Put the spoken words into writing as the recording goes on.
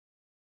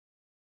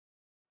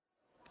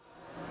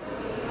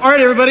All right,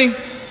 everybody,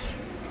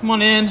 come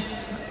on in.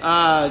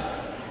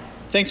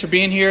 Thanks for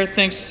being here.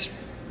 Thanks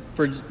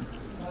for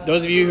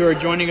those of you who are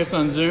joining us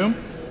on Zoom.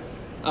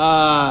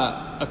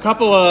 A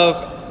couple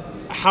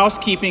of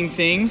housekeeping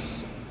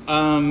things.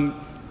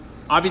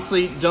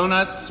 Obviously,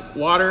 donuts,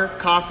 water,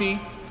 coffee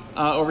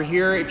over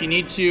here if you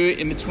need to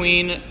in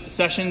between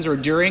sessions or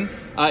during.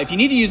 If you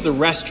need to use the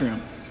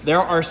restroom,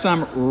 there are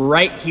some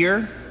right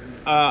here.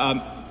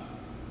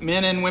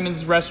 Men and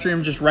women's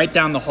restroom just right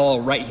down the hall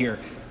right here.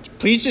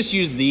 Please just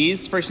use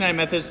these. First United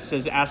Methodist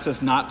has asked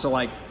us not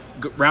to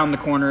go round the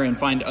corner and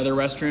find other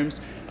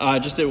restrooms.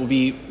 It will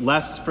be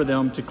less for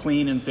them to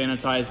clean and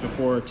sanitize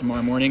before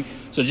tomorrow morning.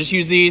 So just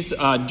use these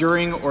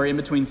during or in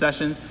between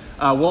sessions.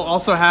 We'll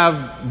also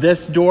have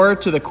this door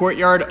to the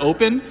courtyard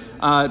open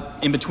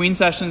in between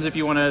sessions. If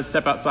you want to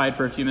step outside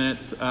for a few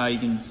minutes, you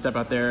can step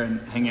out there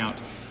and hang out.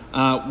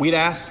 We'd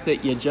ask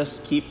that you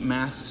just keep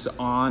masks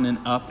on and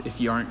up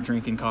if you aren't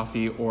drinking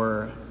coffee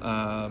or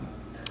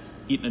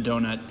eating a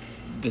donut.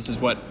 This is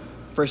what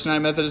First United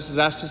Methodist has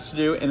asked us to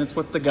do, and it's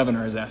what the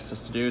governor has asked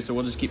us to do, so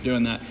we'll just keep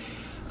doing that.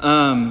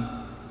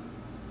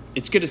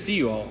 It's good to see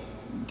you all.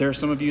 There are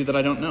some of you that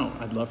I don't know.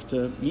 I'd love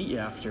to meet you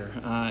after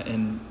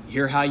and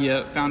hear how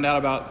you found out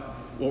about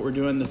what we're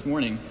doing this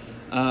morning.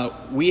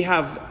 We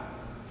have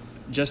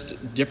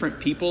just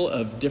different people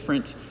of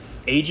different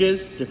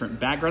ages, different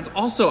backgrounds.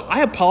 Also,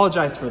 I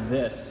apologize for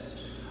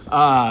this.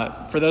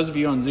 For those of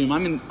you on Zoom,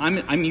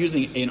 I'm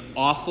using an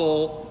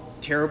awful,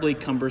 terribly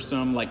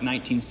cumbersome,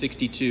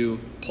 1962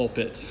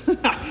 pulpit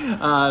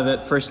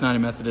that First United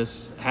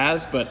Methodist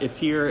has, but it's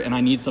here, and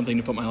I need something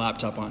to put my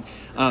laptop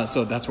on.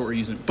 So that's what we're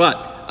using.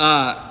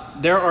 But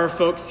there are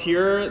folks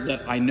here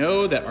that I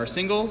know that are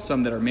single,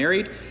 some that are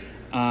married,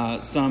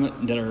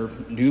 some that are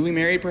newly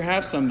married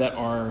perhaps, some that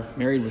are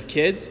married with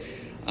kids.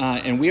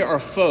 And we are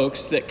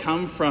folks that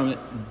come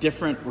from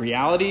different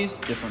realities,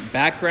 different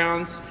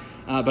backgrounds.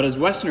 But as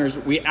Westerners,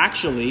 we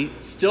actually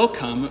still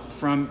come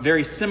from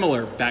very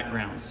similar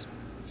backgrounds,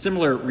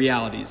 similar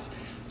realities,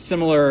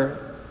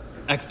 similar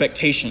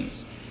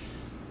expectations.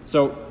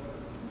 So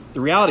the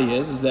reality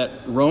is that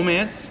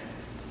romance,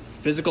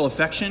 physical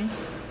affection,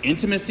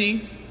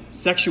 intimacy,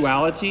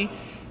 sexuality,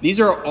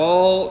 these are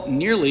all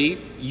nearly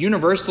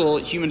universal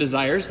human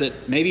desires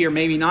that maybe or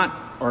maybe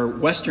not are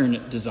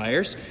Western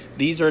desires.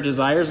 These are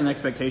desires and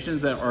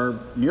expectations that are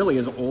nearly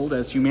as old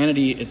as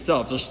humanity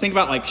itself. Just think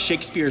about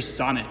Shakespeare's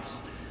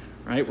sonnets,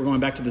 right? We're going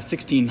back to the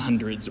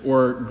 1600s,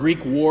 or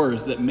Greek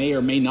wars that may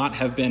or may not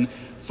have been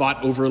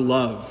fought over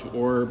love,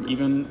 or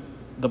even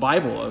the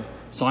Bible of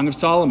Song of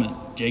Solomon,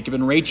 Jacob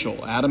and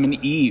Rachel, Adam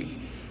and Eve.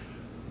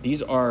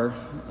 These are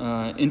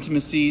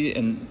intimacy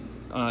and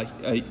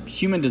a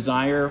human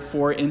desire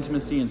for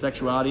intimacy and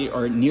sexuality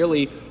are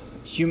nearly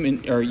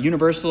human or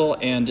universal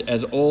and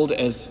as old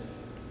as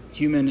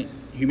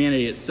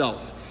humanity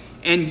itself.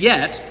 And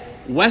yet,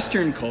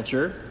 Western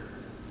culture,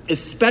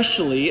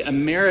 especially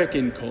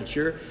American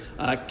culture,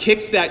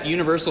 kicked that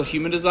universal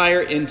human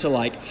desire into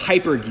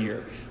hyper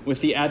gear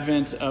with the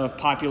advent of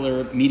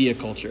popular media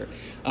culture.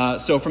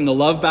 So from the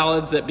love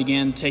ballads that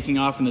began taking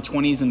off in the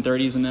 20s and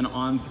 30s and then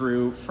on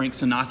through Frank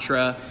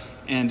Sinatra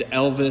and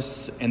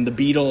Elvis and the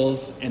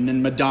Beatles and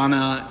then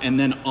Madonna and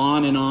then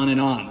on and on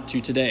and on to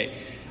today.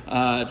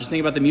 Just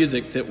think about the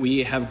music that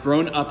we have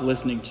grown up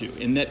listening to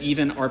and that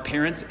even our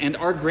parents and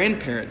our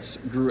grandparents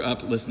grew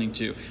up listening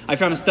to. I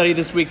found a study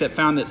this week that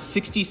found that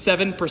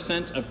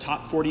 67% of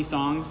top 40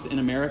 songs in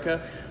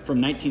America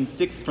from the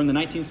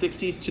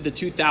 1960s to the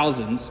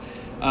 2000s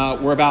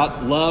were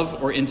about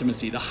love or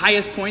intimacy. The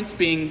highest points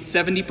being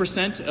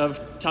 70%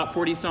 of top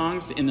 40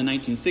 songs in the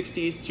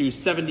 1960s to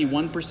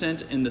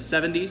 71% in the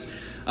 70s.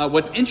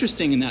 What's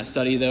interesting in that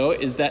study, though,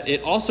 is that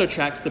it also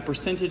tracks the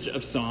percentage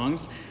of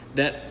songs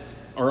that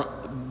or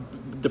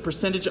the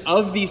percentage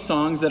of these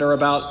songs that are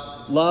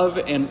about love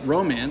and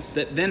romance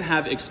that then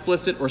have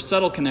explicit or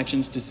subtle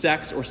connections to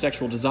sex or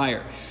sexual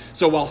desire.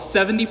 So while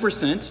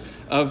 70%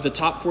 of the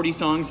top 40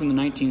 songs in the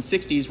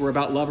 1960s were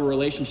about love or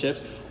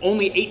relationships,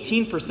 only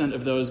 18%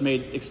 of those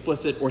made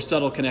explicit or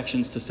subtle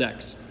connections to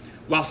sex.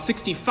 While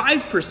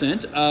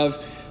 65%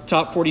 of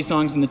top 40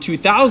 songs in the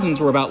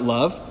 2000s were about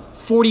love,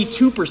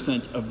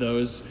 42% of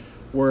those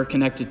were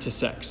connected to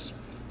sex.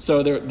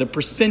 So the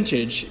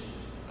percentage,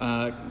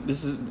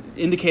 this is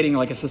indicating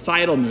a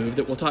societal move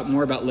that we'll talk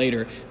more about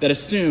later, that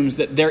assumes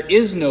that there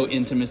is no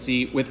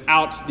intimacy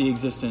without the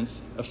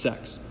existence of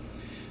sex.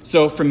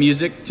 So from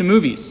music to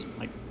movies,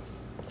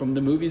 from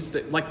the movies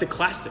that the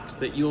classics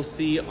that you'll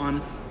see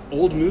on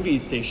old movie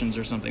stations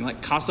or something,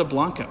 like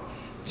Casablanca,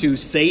 to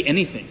Say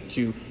Anything,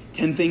 to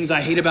 10 Things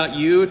I Hate About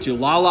You, to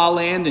La La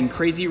Land and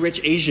Crazy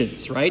Rich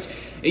Asians, right?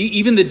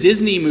 Even the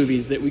Disney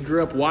movies that we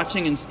grew up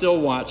watching and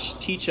still watch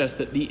teach us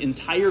that the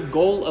entire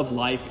goal of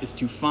life is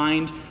to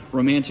find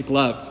romantic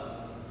love.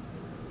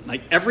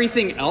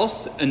 Everything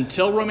else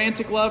until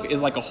romantic love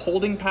is like a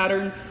holding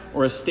pattern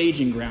or a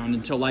staging ground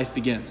until life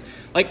begins.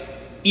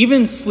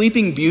 Even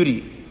Sleeping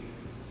Beauty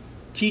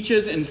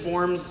teaches and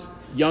informs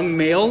young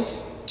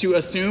males to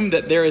assume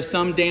that there is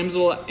some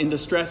damsel in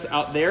distress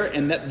out there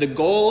and that the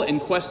goal and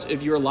quest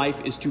of your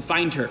life is to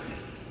find her.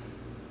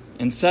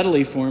 and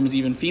subtly forms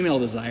even female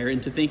desire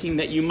into thinking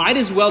that you might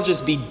as well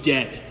just be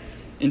dead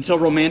until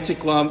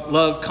romantic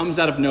love comes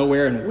out of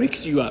nowhere and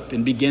wakes you up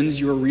and begins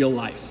your real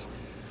life.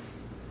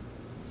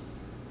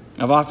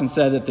 I've often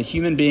said that the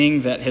human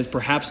being that has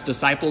perhaps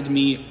discipled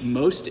me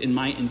most in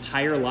my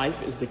entire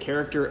life is the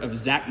character of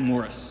Zach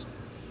Morris.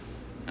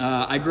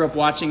 I grew up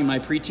watching in my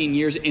preteen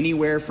years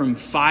anywhere from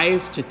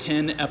 5 to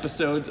 10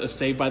 episodes of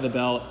Saved by the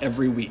Bell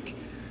every week.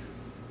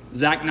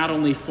 Zach not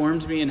only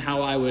formed me in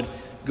how I would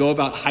go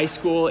about high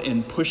school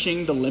and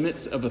pushing the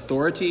limits of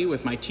authority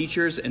with my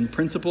teachers and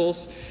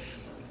principals,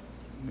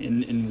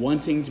 in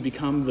wanting to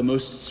become the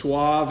most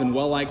suave and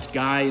well-liked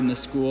guy in the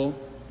school,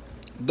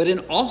 but in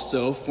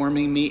also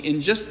forming me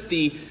in just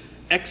the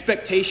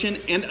expectation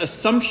and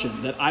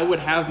assumption that I would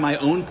have my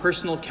own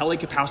personal Kelly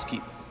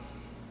Kapowski.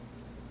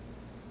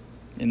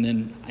 And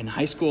then in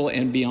high school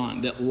and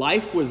beyond, that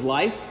life was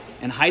life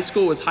and high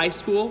school was high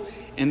school,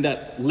 and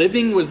that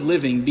living was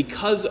living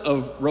because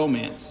of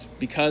romance,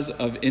 because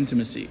of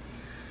intimacy.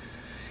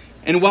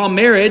 And while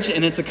marriage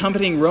and its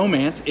accompanying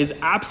romance is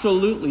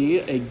absolutely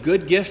a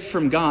good gift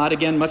from God,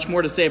 again, much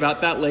more to say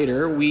about that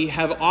later, we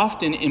have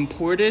often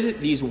imported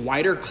these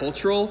wider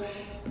cultural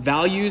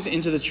values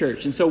into the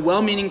church. And so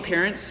well-meaning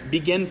parents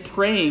begin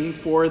praying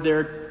for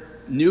their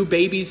new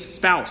baby's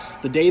spouse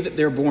the day that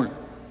they're born,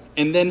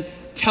 and then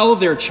tell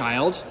their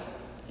child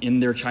in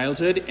their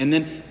childhood, and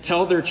then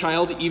tell their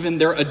child, even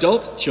their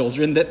adult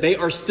children, that they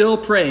are still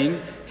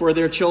praying for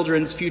their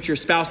children's future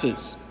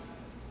spouses.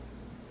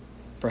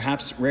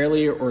 Perhaps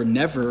rarely or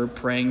never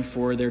praying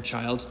for their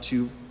child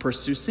to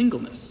pursue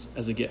singleness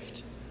as a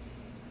gift.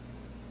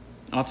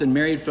 Often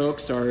married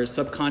folks are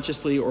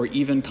subconsciously or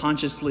even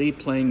consciously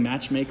playing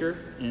matchmaker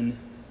in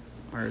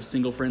our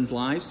single friends'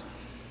 lives,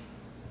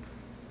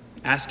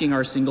 asking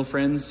our single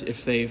friends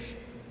if they've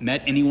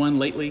met anyone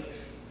lately.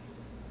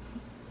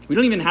 We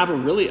don't even have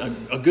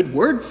a good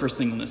word for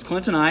singleness.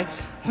 Clint and I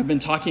have been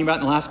talking about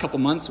in the last couple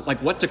months,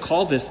 what to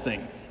call this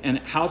thing and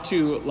how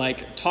to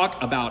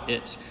talk about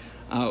it.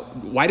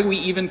 Why do we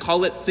even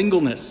call it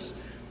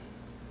singleness?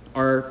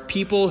 Are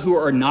people who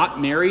are not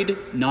married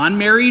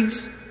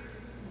non-marrieds?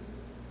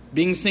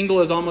 Being single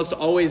is almost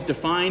always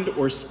defined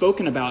or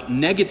spoken about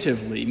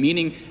negatively,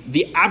 meaning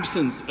the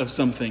absence of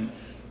something,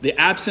 the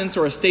absence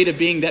or a state of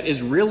being that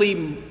is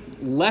really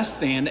less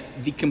than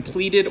the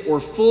completed or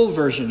full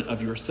version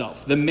of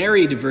yourself, the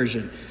married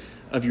version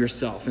of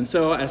yourself. And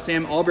so, as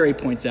Sam Allberry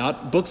points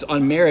out, books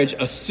on marriage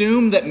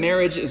assume that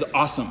marriage is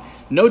awesome.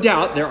 No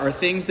doubt there are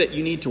things that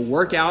you need to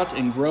work out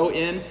and grow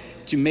in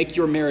to make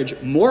your marriage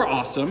more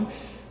awesome,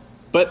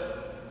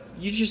 but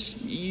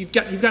you've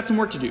got some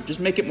work to do.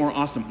 Just make it more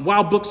awesome.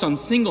 While books on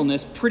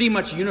singleness pretty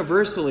much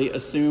universally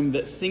assume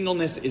that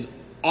singleness is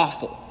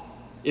awful.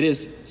 It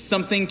is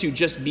something to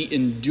just be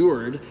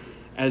endured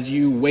as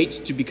you wait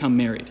to become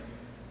married.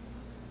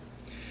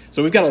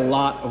 So we've got a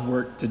lot of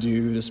work to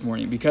do this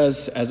morning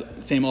because, as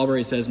Sam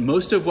Allberry says,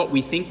 most of what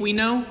we think we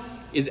know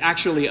is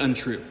actually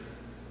untrue.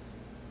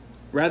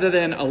 Rather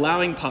than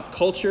allowing pop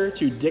culture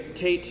to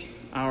dictate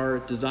our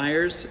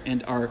desires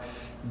and our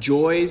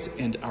joys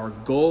and our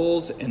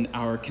goals and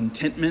our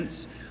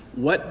contentments,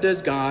 what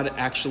does God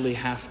actually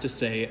have to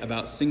say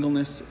about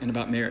singleness and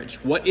about marriage?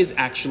 What is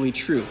actually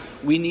true?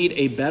 We need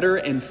a better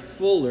and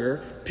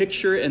fuller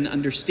picture and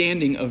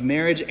understanding of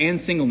marriage and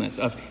singleness,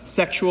 of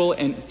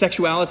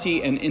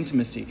sexuality and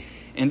intimacy,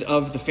 and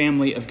of the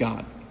family of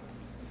God.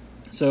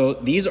 So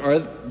these are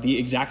the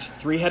exact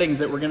 3 headings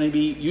that we're going to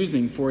be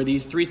using for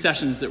these 3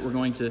 sessions that we're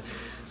going to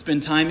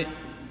spend time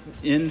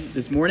in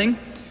this morning.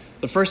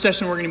 The first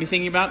session we're going to be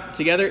thinking about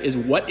together is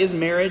what is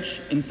marriage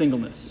and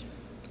singleness?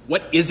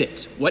 What is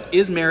it? What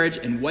is marriage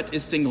and what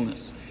is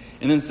singleness?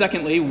 And then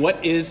secondly,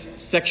 what is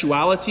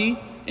sexuality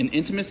and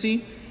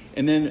intimacy?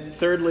 And then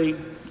thirdly,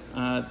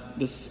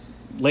 this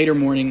later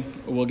morning,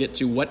 we'll get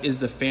to what is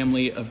the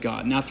family of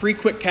God. Now, 3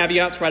 quick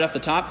caveats right off the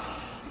top.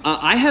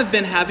 I have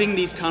been having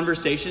these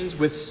conversations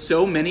with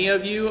so many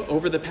of you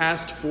over the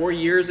past 4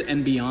 years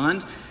and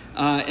beyond.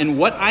 And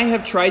what I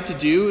have tried to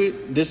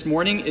do this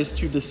morning is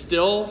to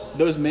distill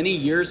those many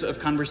years of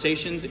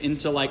conversations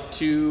into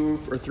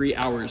 2 or 3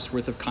 hours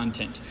worth of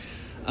content.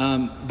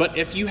 But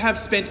if you have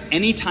spent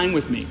any time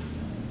with me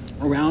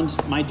around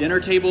my dinner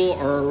table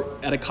or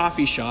at a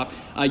coffee shop,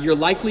 you're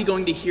likely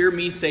going to hear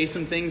me say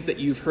some things that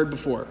you've heard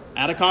before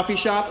at a coffee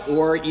shop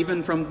or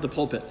even from the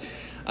pulpit.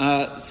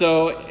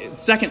 So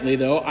secondly,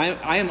 though,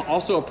 I am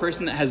also a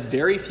person that has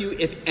very few,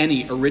 if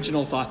any,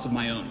 original thoughts of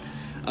my own.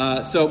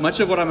 So much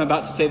of what I'm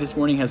about to say this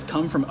morning has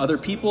come from other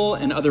people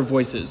and other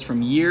voices,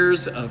 from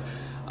years of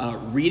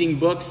reading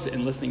books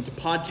and listening to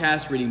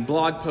podcasts, reading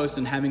blog posts,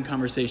 and having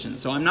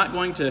conversations. So I'm not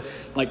going to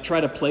try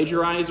to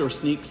plagiarize or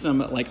sneak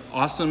some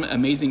awesome,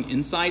 amazing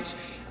insight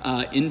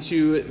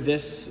into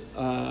this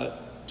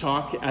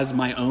talk as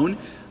my own.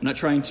 I'm not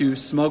trying to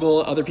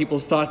smuggle other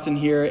people's thoughts in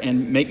here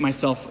and make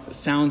myself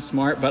sound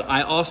smart, but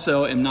I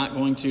also am not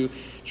going to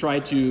try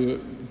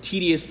to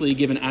tediously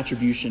give an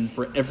attribution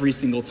for every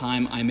single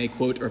time I may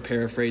quote or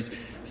paraphrase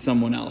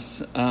someone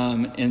else.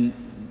 And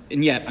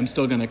yet I'm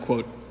still going to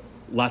quote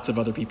lots of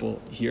other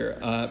people here,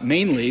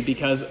 mainly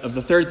because of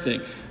the third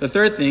thing. The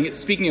third thing,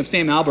 speaking of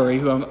Sam Allberry,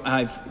 who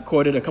I've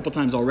quoted a couple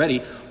times already,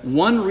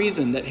 one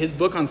reason that his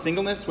book on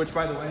singleness, which,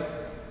 by the way,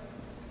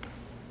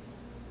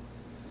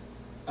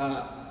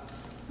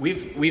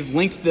 we've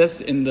linked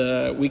this in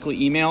the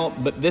weekly email,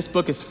 but this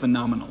book is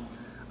phenomenal.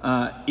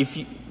 If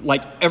you,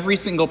 like every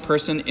single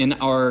person in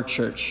our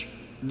church,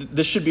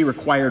 this should be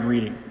required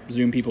reading,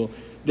 Zoom people.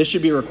 This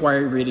should be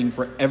required reading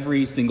for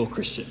every single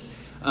Christian.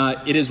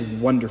 It is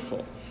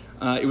wonderful.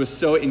 It was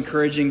so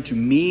encouraging to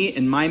me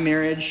in my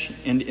marriage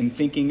and in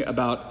thinking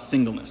about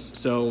singleness.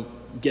 So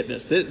get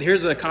this.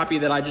 Here's a copy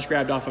that I just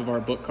grabbed off of our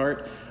book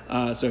cart.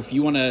 So if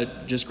you want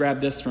to just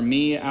grab this from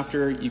me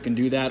after, you can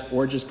do that,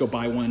 or just go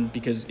buy one,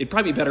 because it'd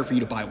probably be better for you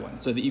to buy one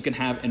so that you can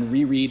have and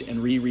reread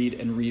and reread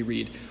and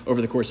reread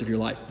over the course of your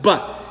life.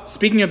 But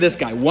speaking of this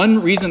guy,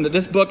 one reason that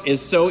this book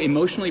is so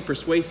emotionally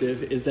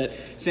persuasive is that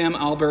Sam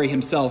Allberry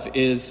himself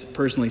is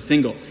personally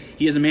single.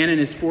 He is a man in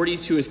his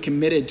 40s who is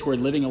committed toward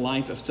living a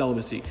life of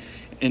celibacy.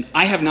 And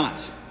I have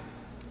not.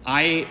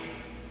 I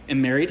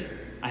am married.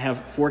 I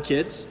have 4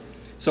 kids.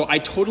 So I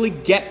totally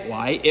get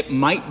why it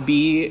might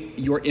be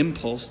your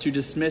impulse to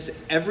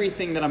dismiss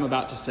everything that I'm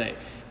about to say,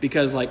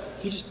 because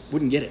he just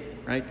wouldn't get it,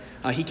 right?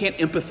 He can't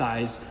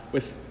empathize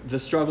with the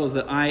struggles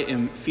that I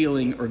am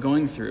feeling or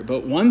going through.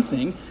 But one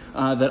thing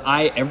that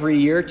I every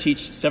year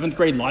teach 7th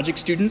grade logic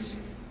students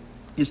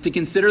is to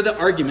consider the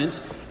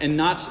argument and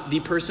not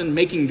the person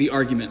making the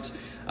argument.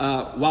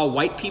 While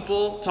white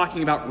people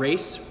talking about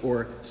race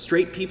or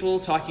straight people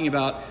talking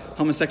about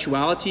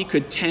homosexuality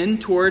could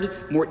tend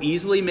toward more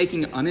easily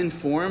making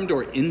uninformed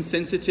or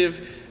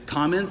insensitive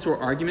comments or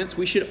arguments,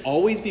 we should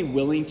always be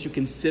willing to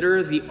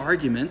consider the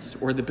arguments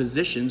or the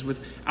positions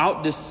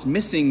without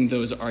dismissing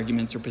those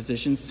arguments or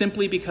positions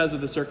simply because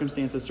of the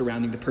circumstances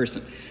surrounding the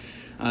person.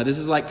 This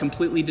is like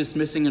completely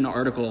dismissing an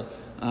article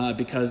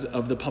because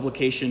of the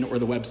publication or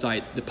the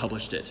website that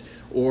published it,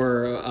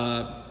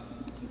 or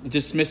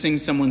dismissing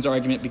someone's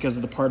argument because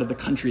of the part of the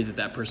country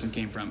that person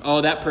came from. Oh,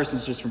 that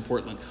person's just from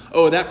Portland.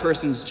 Oh, that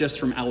person's just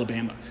from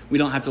Alabama. We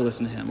don't have to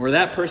listen to him. Or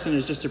that person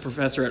is just a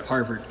professor at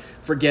Harvard.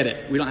 Forget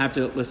it. We don't have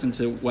to listen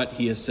to what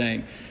he is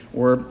saying.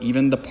 Or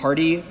even the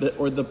party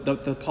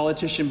the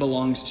politician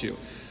belongs to.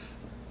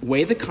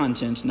 Weigh the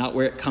content, not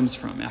where it comes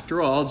from.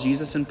 After all,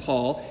 Jesus and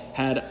Paul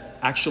had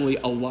actually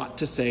a lot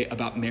to say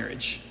about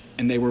marriage,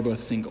 and they were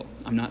both single.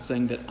 I'm not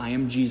saying that I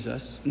am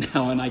Jesus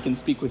now, and I can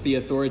speak with the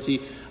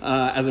authority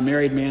as a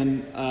married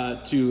man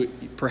to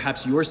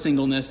perhaps your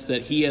singleness,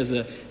 that he as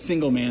a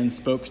single man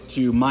spoke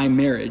to my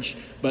marriage,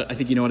 but I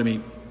think you know what I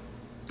mean.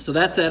 So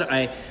that said,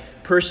 I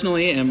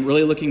personally am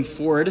really looking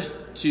forward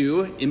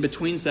to, in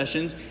between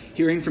sessions,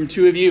 hearing from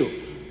 2 of you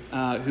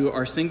who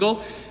are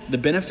single, the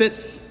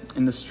benefits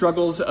and the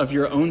struggles of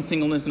your own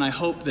singleness, and I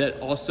hope that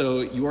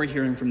also your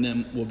hearing from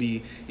them will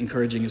be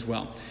encouraging as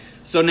well.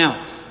 So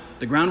now,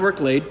 the groundwork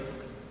laid,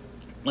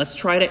 let's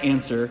try to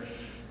answer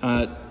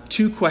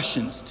 2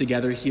 questions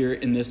together here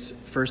in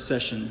this first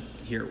session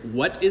here.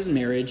 What is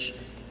marriage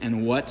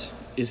and what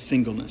is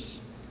singleness?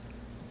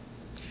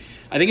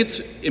 I think it's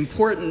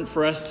important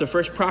for us to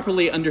first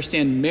properly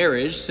understand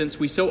marriage, since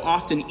we so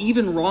often,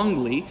 even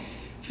wrongly,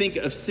 think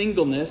of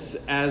singleness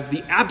as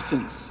the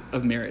absence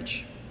of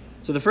marriage.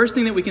 So the first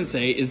thing that we can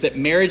say is that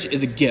marriage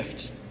is a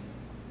gift.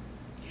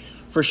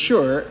 For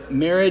sure,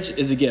 marriage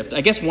is a gift.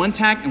 I guess one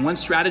tack and one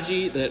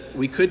strategy that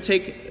we could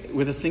take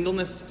with a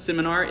singleness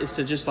seminar is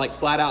to just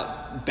flat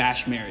out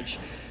bash marriage,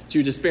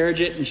 to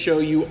disparage it and show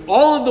you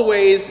all of the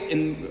ways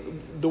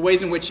in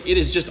which it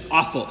is just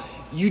awful.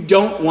 You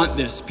don't want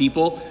this,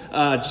 people.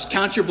 Just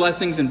count your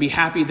blessings and be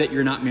happy that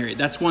you're not married.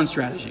 That's one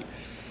strategy.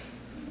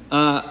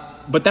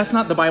 But that's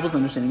not the Bible's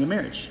understanding of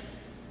marriage.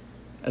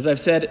 As I've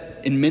said,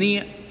 in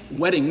many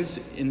weddings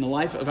in the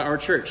life of our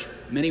church,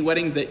 many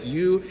weddings that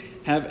you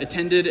have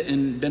attended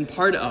and been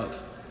part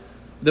of,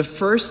 the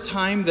first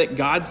time that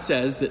God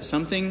says that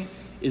something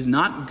is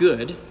not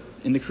good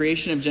in the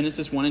creation of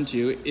Genesis 1 and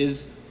 2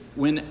 is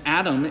when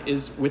Adam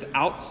is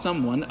without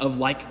someone of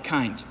like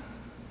kind.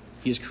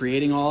 He is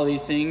creating all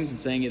these things and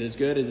saying it is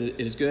good, it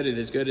is good, it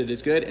is good, it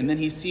is good. And then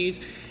he sees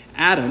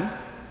that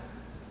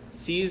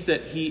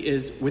he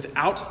is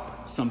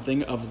without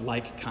something of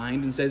like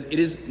kind and says it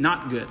is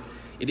not good.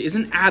 It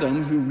isn't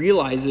Adam who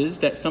realizes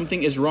that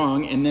something is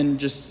wrong and then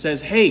just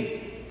says,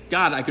 hey,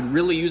 God, I could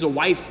really use a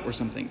wife or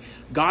something.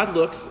 God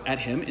looks at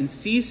him and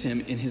sees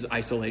him in his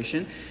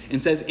isolation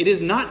and says, it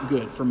is not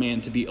good for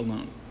man to be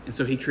alone. And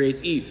so he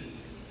creates Eve.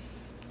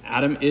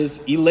 Adam is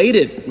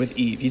elated with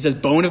Eve. He says,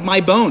 bone of my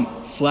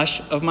bone,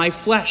 flesh of my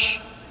flesh.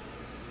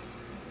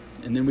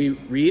 And then we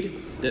read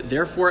that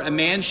therefore a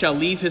man shall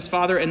leave his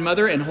father and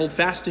mother and hold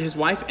fast to his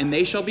wife, and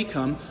they shall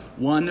become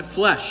one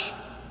flesh.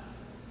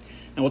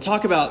 Now, we'll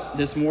talk about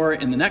this more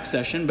in the next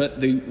session,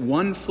 but the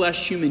one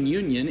flesh human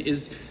union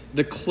is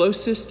the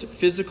closest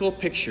physical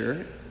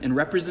picture and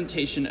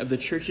representation of the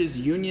church's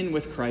union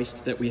with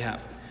Christ that we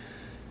have.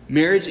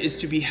 Marriage is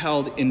to be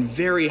held in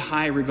very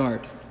high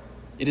regard.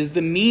 It is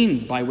the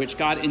means by which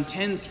God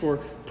intends for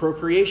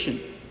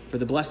procreation, for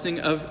the blessing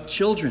of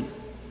children.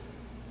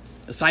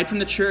 Aside from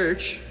the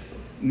church,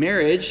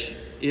 marriage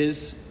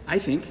is, I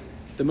think,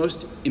 the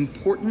most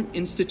important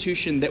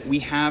institution that we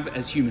have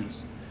as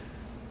humans.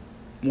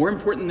 More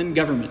important than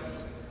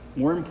governments,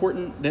 more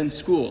important than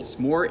schools,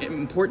 more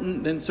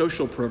important than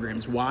social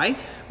programs. Why?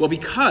 Well,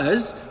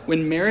 because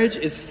when marriage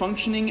is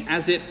functioning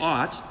as it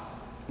ought,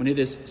 when it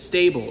is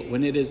stable,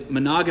 when it is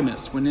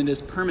monogamous, when it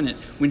is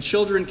permanent, when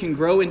children can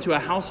grow into a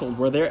household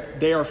where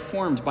they are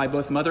formed by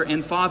both mother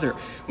and father,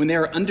 when they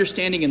are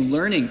understanding and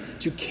learning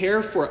to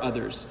care for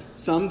others,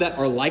 some that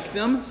are like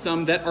them,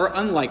 some that are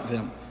unlike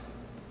them.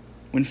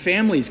 When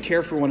families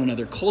care for one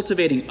another,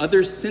 cultivating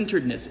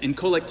other-centeredness and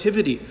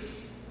collectivity,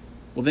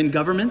 well, then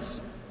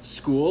governments,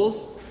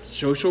 schools,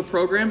 social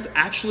programs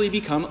actually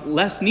become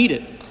less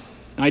needed.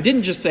 Now, I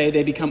didn't just say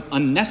they become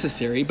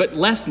unnecessary, but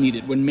less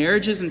needed. When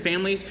marriages and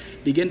families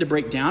begin to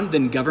break down,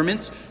 then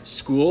governments,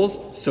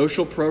 schools,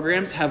 social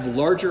programs have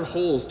larger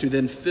holes to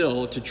then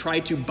fill to try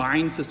to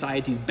bind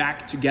societies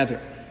back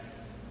together.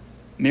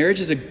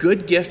 Marriage is a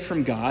good gift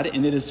from God,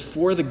 and it is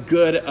for the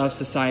good of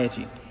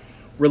society.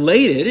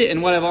 Related, in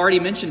what I've already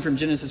mentioned from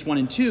Genesis 1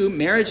 and 2,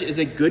 marriage is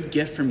a good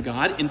gift from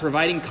God in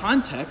providing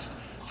context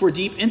for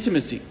deep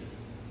intimacy.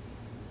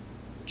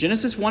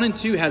 Genesis 1 and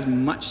 2 has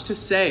much to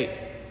say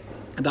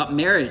about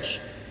marriage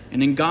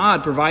and in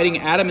God providing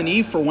Adam and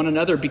Eve for one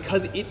another,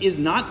 because it is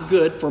not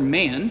good for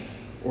man,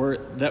 or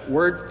that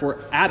word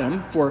for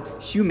Adam, for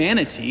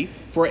humanity,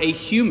 for a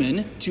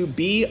human to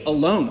be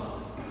alone.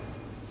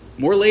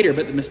 More later,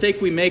 but the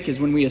mistake we make is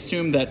when we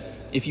assume that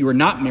if you are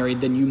not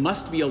married, then you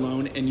must be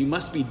alone and you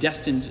must be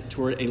destined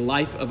toward a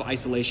life of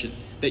isolation,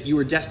 that you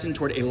are destined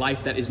toward a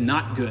life that is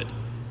not good.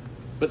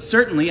 But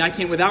certainly, I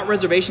can without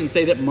reservation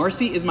say that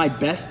Marcy is my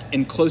best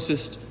and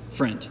closest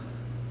friend.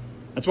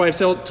 That's why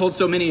I've told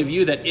so many of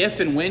you that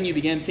if and when you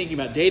begin thinking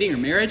about dating or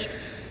marriage,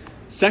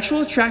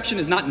 sexual attraction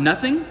is not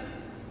nothing,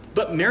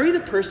 but marry the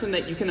person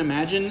that you can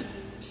imagine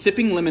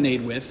sipping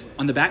lemonade with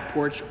on the back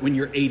porch when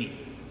you're 80.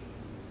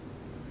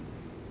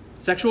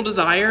 Sexual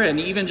desire, and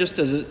even just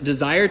a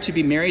desire to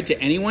be married to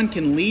anyone,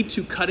 can lead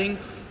to cutting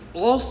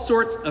all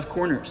sorts of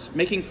corners,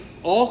 making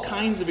all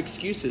kinds of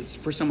excuses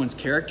for someone's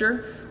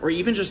character or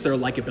even just their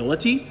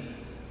likability,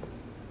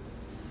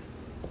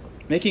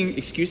 making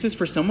excuses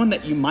for someone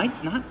that you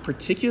might not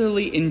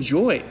particularly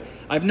enjoy.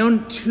 I've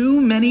known too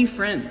many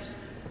friends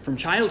from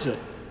childhood,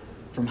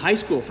 from high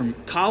school, from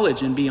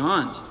college and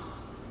beyond,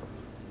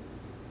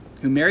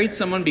 who married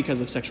someone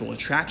because of sexual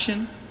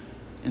attraction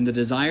and the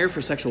desire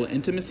for sexual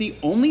intimacy,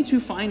 only to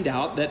find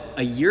out that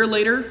a year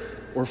later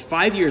or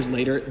 5 years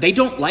later, they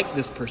don't like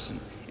this person.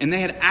 And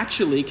they had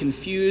actually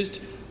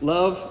confused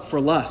love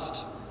for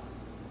lust.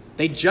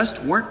 They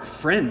just weren't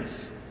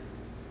friends.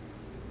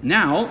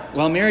 Now,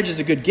 while marriage is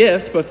a good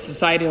gift, both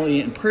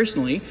societally and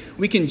personally,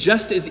 we can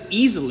just as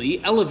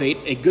easily elevate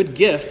a good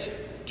gift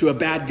to a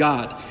bad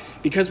God.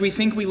 Because we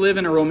think we live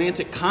in a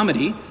romantic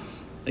comedy.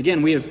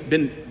 Again, we have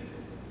been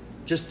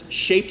just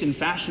shaped and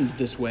fashioned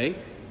this way.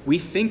 We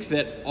think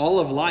that all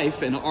of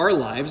life and our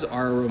lives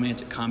are a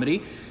romantic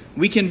comedy.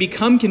 We can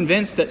become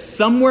convinced that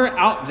somewhere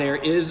out there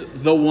is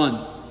the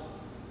one.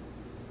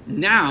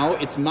 Now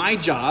it's my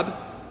job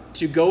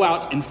to go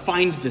out and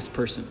find this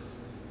person.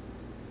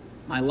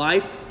 My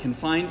life can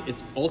find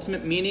its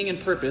ultimate meaning and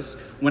purpose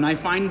when I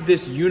find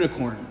this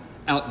unicorn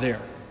out there.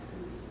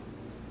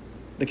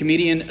 The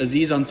comedian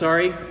Aziz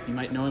Ansari, you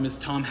might know him as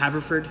Tom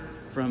Haverford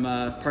from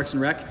Parks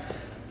and Rec.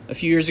 A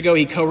few years ago,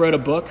 he co-wrote a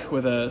book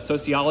with a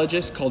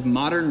sociologist called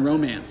Modern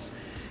Romance,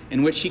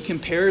 in which he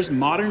compares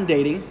modern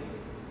dating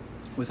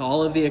with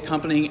all of the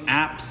accompanying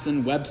apps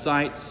and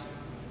websites,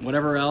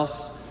 whatever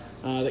else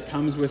that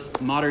comes with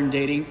modern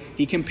dating.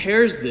 He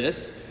compares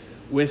this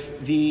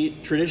with the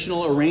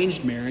traditional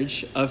arranged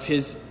marriage of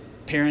his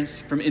parents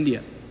from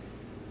India.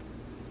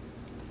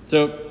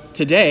 So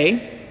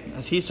today,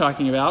 as he's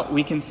talking about,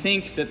 we can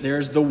think that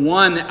there's the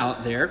one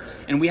out there,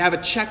 and we have a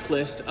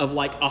checklist of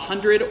like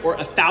 100 or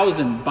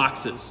 1,000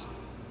 boxes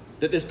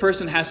that this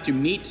person has to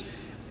meet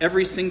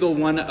every single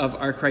one of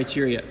our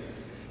criteria.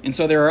 And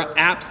so there are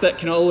apps that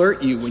can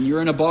alert you when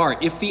you're in a bar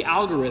if the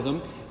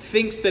algorithm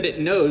thinks that it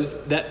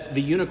knows that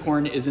the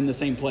unicorn is in the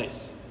same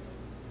place.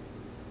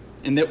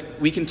 And that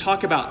we can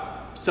talk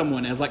about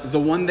someone as like the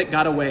one that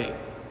got away.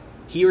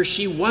 He or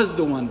she was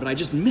the one, but I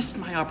just missed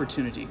my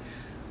opportunity.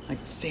 Like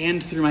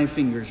sand through my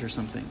fingers or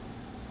something.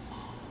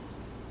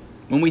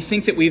 When we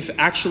think that we've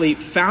actually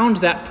found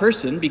that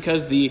person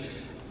because the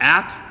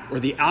app or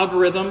the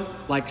algorithm,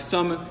 like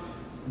some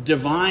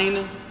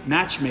divine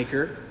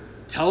matchmaker,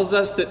 tells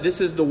us that this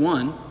is the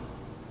one,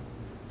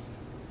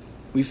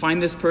 we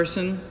find this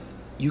person,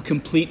 you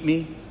complete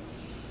me.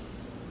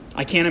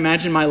 I can't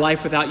imagine my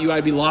life without you.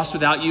 I'd be lost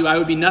without you. I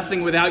would be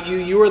nothing without you.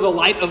 You are the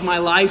light of my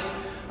life.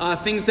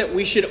 Things that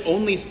we should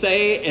only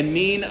say and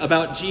mean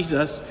about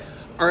Jesus.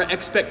 Our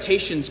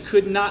expectations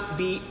could not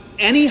be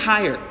any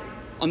higher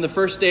on the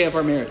first day of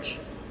our marriage.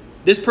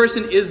 This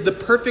person is the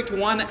perfect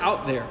one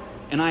out there,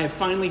 and I have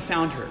finally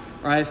found her,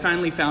 or I have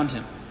finally found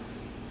him.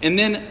 And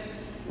then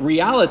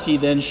reality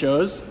then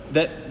shows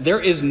that there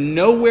is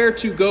nowhere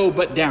to go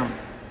but down.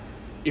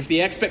 if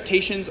the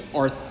expectations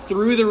are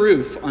through the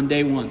roof on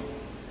day one,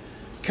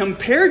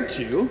 compared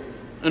to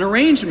an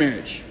arranged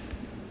marriage.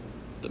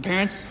 The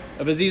parents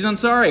of Aziz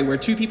Ansari, where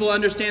two people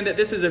understand that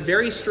this is a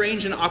very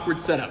strange and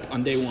awkward setup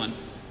on day one.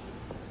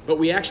 But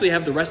we actually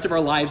have the rest of our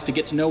lives to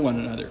get to know one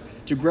another,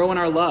 to grow in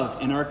our love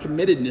and our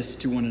committedness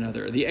to one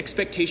another. The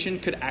expectation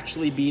could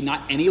actually be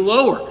not any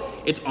lower.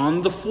 It's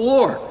on the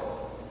floor.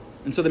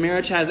 And so the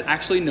marriage has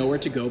actually nowhere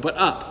to go but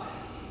up.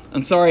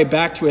 Ansari,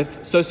 backed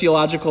with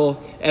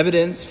sociological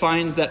evidence,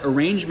 finds that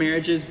arranged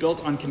marriages built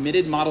on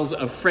committed models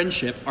of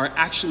friendship are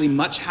actually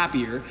much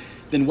happier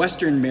than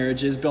Western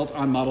marriages built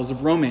on models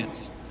of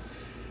romance.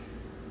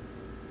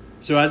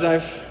 So as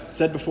I've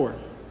said before,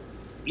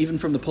 even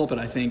from the pulpit,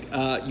 I think,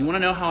 you want to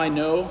know how I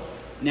know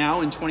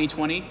now in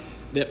 2020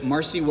 that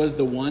Marcy was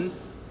the one?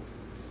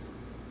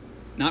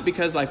 Not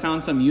because I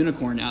found some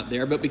unicorn out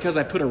there, but because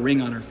I put a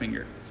ring on her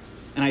finger.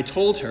 And I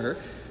told her,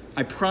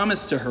 I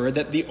promised to her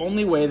that the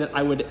only way that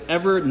I would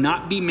ever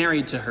not be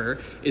married to her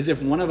is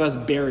if one of us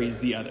buries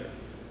the other.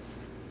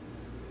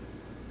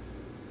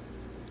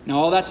 Now,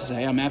 all that to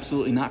say, I'm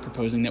absolutely not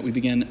proposing that we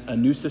begin a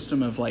new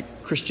system of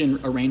Christian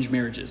arranged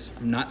marriages.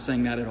 I'm not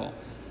saying that at all.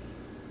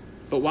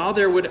 But while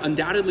there would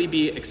undoubtedly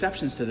be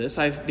exceptions to this,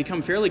 I've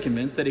become fairly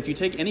convinced that if you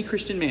take any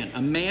Christian man,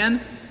 a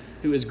man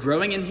who is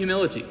growing in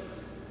humility,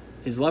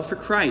 his love for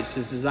Christ,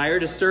 his desire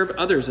to serve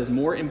others as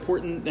more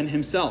important than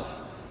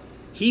himself,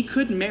 he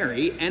could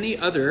marry any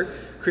other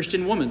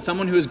Christian woman,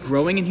 someone who is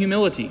growing in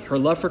humility, her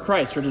love for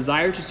Christ, her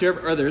desire to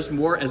serve others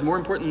more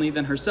importantly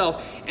than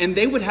herself, and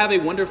they would have a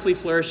wonderfully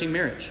flourishing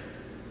marriage.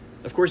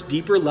 Of course,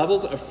 deeper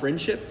levels of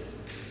friendship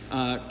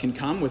can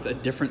come with a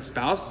different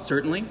spouse,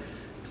 certainly.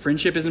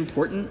 Friendship is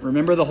important.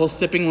 Remember the whole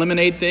sipping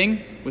lemonade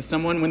thing with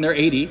someone when they're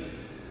 80.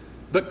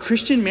 But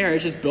Christian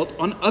marriage is built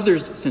on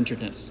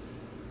others-centeredness.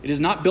 It is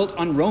not built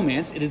on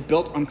romance. It is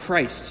built on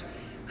Christ.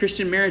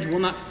 Christian marriage will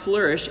not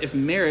flourish if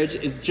marriage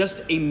is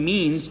just a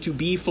means to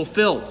be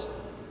fulfilled,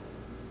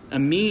 a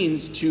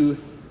means to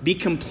be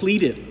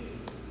completed.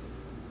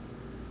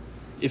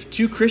 If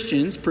two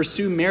Christians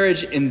pursue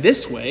marriage in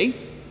this way,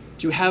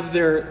 to have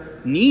their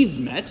needs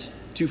met,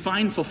 to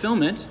find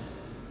fulfillment,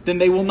 then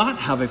they will not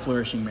have a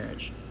flourishing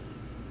marriage.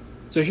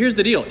 So here's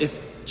the deal.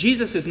 If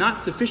Jesus is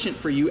not sufficient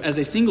for you as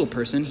a single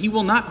person, he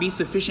will not be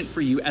sufficient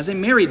for you as a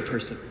married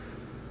person.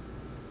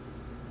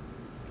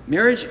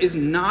 Marriage is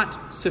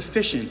not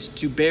sufficient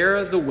to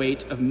bear the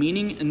weight of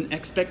meaning and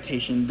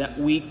expectation that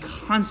we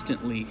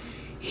constantly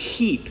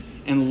heap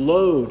and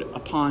load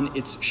upon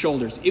its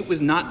shoulders. It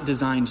was not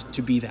designed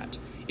to be that.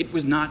 It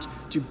was not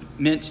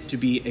meant to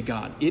be a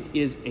God. It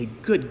is a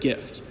good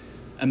gift,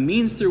 a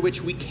means through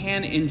which we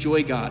can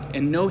enjoy God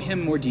and know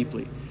him more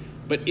deeply.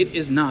 But it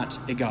is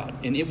not a God,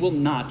 and it will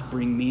not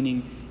bring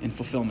meaning and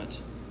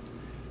fulfillment.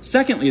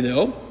 Secondly,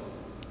 though,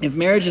 if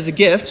marriage is a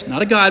gift,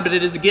 not a God, but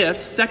it is a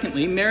gift,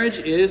 secondly, marriage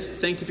is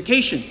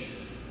sanctification.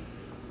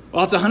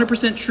 Well, it's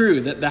 100%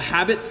 true that the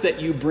habits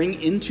that you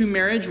bring into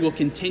marriage will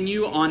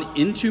continue on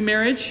into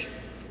marriage.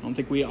 I don't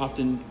think we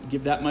often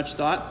give that much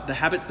thought. The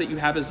habits that you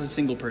have as a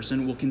single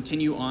person will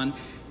continue on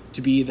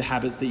to be the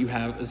habits that you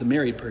have as a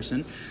married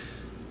person.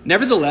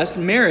 Nevertheless,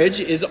 marriage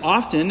is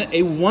often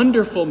a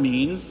wonderful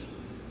means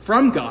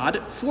from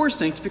God for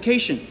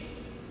sanctification.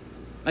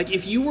 Like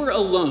if you were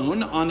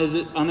alone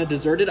on a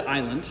deserted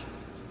island,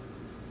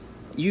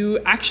 you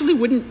actually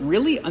wouldn't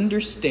really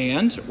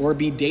understand or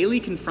be daily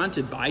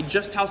confronted by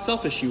just how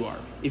selfish you are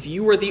if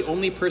you were the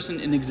only person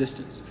in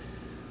existence.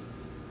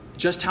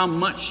 Just how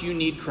much you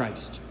need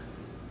Christ.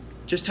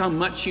 Just how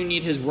much you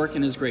need his work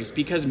and his grace.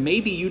 Because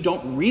maybe you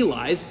don't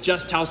realize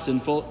just how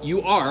sinful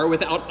you are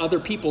without other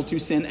people to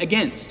sin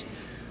against.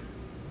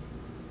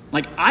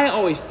 Like I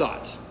always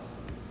thought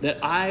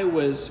that I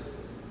was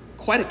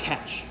quite a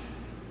catch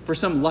for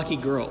some lucky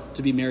girl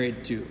to be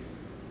married to.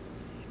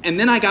 And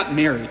then I got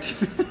married.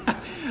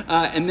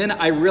 And then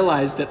I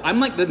realized that I'm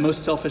like the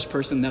most selfish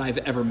person that I've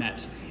ever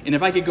met. And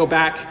if I could go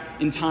back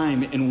in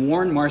time and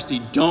warn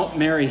Marcy, don't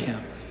marry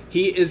him.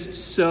 He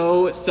is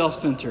so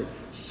self-centered,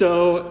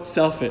 so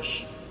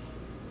selfish.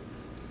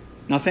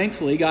 Now,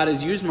 thankfully, God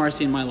has used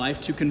Marcy in my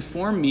life to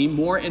conform me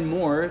more and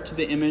more to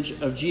the image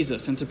of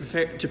Jesus. And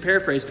to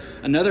paraphrase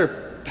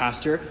another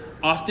pastor,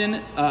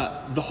 often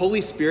the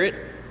Holy Spirit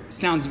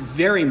sounds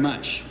very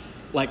much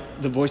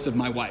like the voice of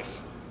my wife.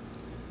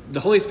 The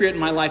Holy Spirit in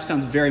my life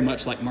sounds very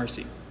much like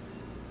Marcy.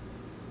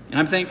 And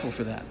I'm thankful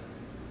for that.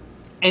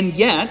 And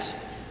yet,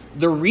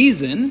 the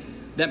reason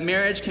that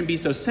marriage can be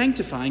so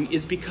sanctifying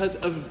is because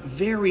of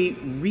very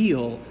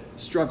real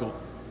struggle,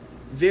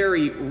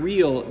 very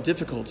real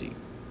difficulty.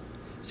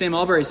 Sam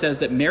Albury says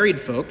that married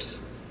folks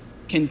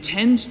can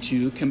tend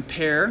to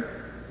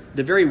compare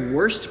the very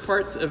worst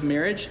parts of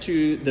marriage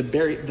to the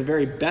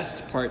very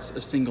best parts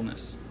of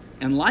singleness.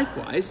 And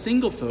likewise,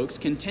 single folks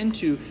can tend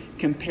to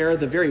compare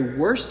the very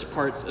worst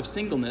parts of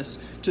singleness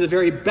to the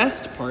very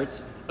best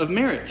parts of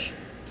marriage,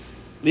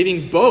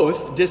 leaving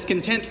both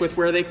discontent with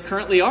where they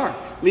currently are,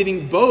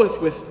 leaving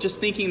both with just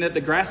thinking that the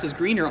grass is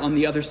greener on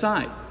the other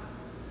side.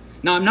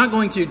 Now, I'm not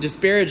going to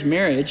disparage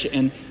marriage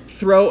and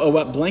throw a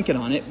wet blanket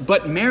on it,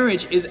 but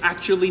marriage is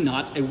actually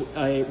not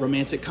a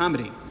romantic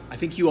comedy. I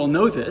think you all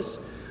know this,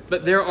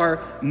 but there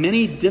are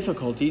many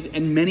difficulties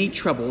and many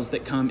troubles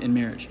that come in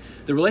marriage.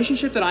 The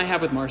relationship that I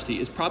have with Marcy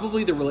is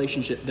probably the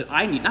relationship that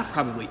I need, not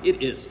probably,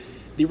 it is,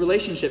 the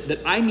relationship that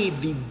I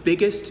need the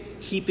biggest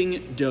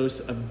heaping dose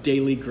of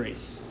daily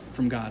grace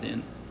from God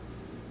in.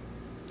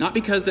 Not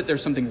because that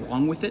there's something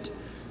wrong with it,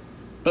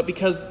 but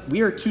because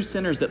we are two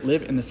sinners that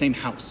live in the same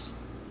house.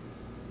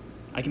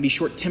 I can be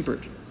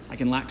short-tempered. I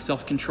can lack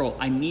self-control.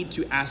 I need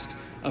to ask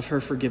of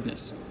her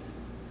forgiveness.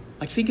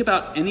 Like, think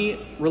about any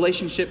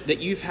relationship that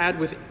you've had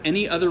with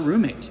any other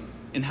roommate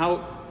and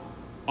how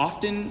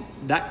often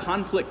that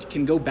conflict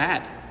can go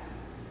bad.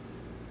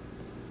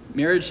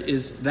 Marriage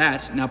is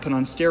that now put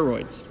on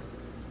steroids.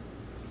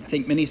 I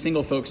think many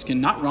single folks can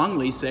not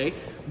wrongly say,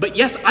 but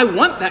yes, I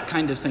want that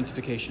kind of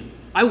sanctification.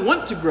 I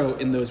want to grow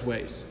in those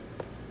ways.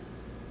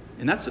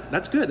 And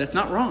that's good. That's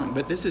not wrong.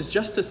 But this is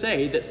just to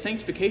say that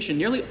sanctification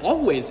nearly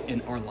always in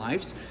our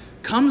lives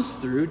comes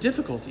through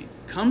difficulty,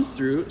 comes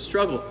through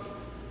struggle.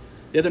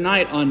 The other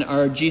night on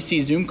our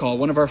GC Zoom call,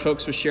 one of our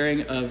folks was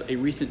sharing of a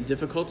recent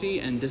difficulty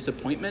and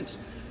disappointment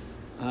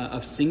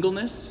of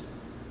singleness,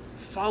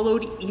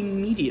 followed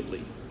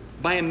immediately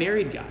by a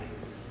married guy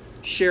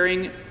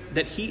sharing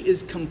that he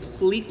is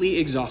completely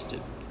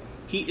exhausted.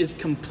 He is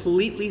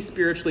completely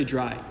spiritually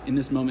dry in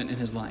this moment in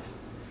his life.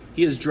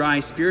 He is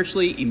dry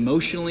spiritually,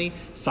 emotionally,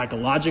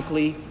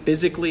 psychologically,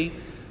 physically.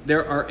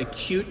 There are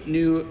acute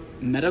new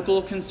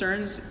medical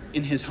concerns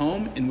in his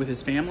home and with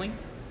his family.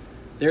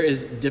 There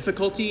is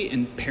difficulty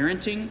in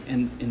parenting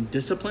and in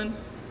discipline.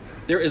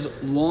 There is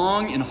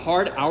long and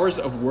hard hours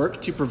of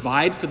work to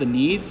provide for the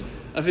needs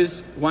of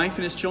his wife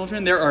and his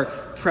children. There are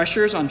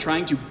pressures on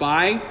trying to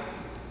buy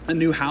a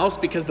new house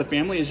because the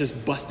family is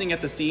just busting at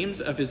the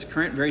seams of his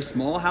current very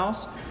small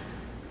house.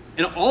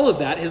 And all of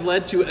that has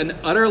led to an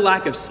utter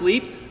lack of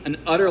sleep, an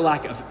utter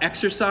lack of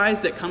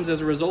exercise that comes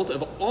as a result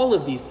of all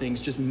of these things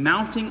just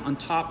mounting on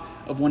top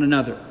of one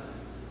another.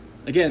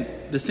 Again,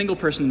 the single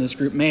person in this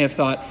group may have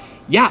thought,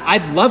 yeah,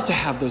 I'd love to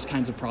have those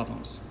kinds of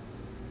problems.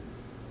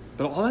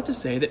 But all that to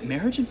say that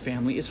marriage and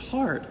family is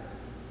hard.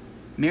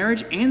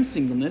 Marriage and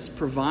singleness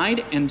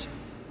provide and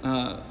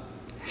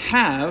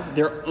have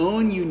their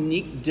own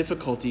unique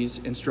difficulties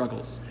and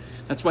struggles.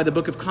 That's why the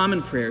Book of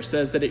Common Prayer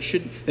says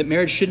that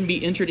marriage shouldn't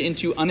be entered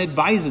into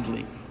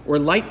unadvisedly or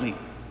lightly,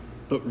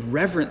 but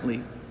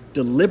reverently,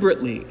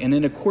 deliberately, and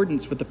in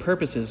accordance with the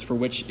purposes for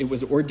which it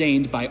was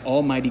ordained by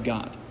Almighty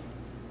God.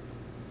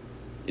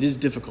 It is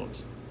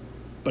difficult,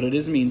 but it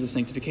is a means of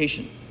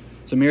sanctification.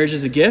 So marriage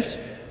is a gift,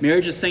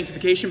 marriage is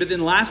sanctification, but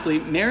then lastly,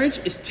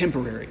 marriage is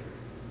temporary.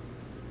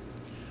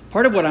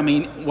 Part of what I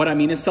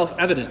mean is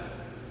self-evident,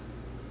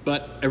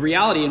 but a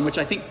reality in which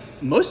I think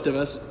most of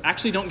us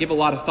actually don't give a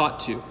lot of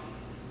thought to.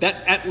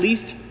 That at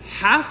least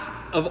half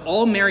of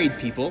all married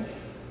people,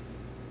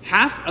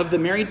 half of the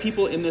married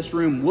people in this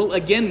room will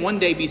again one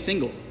day be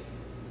single.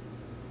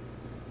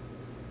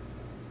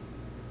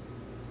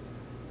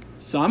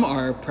 Some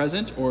are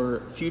present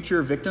or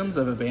future victims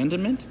of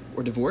abandonment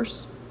or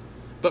divorce.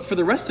 But for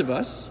the rest of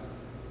us,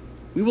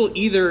 we will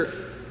either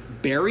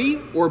bury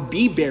or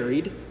be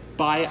buried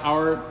by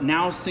our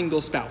now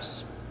single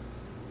spouse.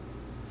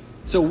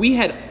 So we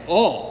had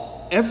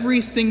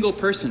every single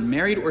person,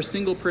 married or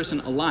single person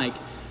alike,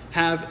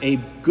 have a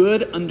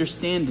good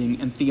understanding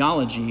and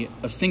theology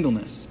of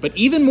singleness. But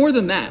even more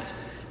than that,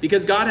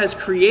 because God has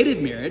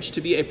created marriage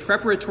to be a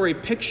preparatory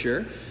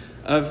picture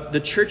of the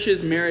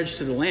church's marriage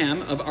to the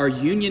Lamb, of our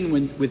union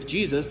with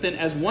Jesus, then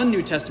as one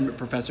New Testament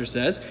professor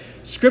says,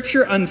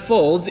 Scripture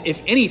unfolds,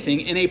 if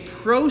anything, in a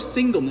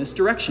pro-singleness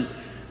direction.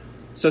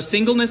 So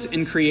singleness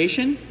in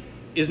creation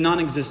is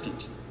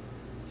non-existent.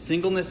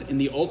 Singleness in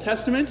the Old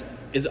Testament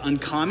is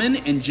uncommon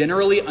and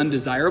generally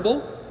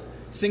undesirable.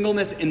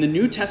 Singleness in the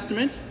New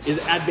Testament is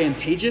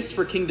advantageous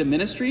for kingdom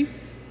ministry,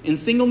 and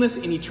singleness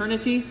in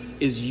eternity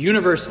is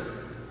universal.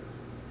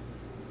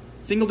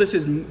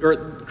 Singleness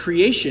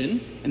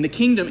creation, and the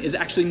kingdom is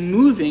actually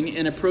moving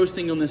in a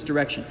pro-singleness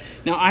direction.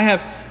 Now, I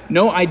have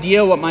no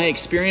idea what my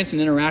experience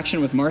and interaction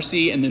with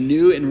Marcy and the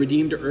new and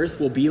redeemed earth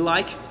will be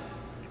like.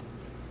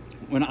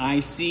 When I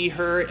see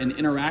her and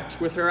interact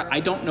with her,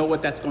 I don't know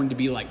what that's going to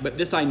be like. But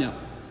this I know,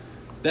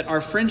 that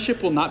our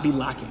friendship will not be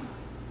lacking.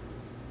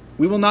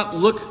 We will not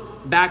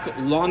look back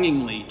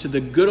longingly to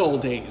the good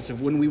old days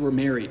of when we were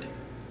married.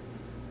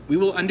 We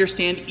will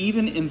understand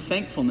even in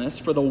thankfulness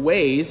for the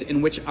ways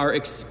in which our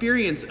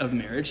experience of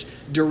marriage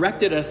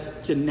directed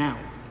us to now,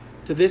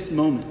 to this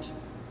moment.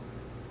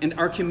 And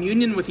our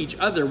communion with each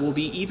other will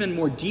be even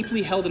more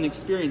deeply held in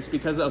experience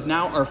because of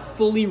now our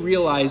fully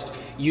realized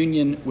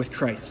union with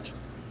Christ.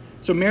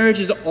 So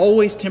marriage is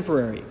always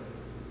temporary.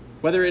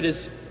 Whether it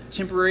is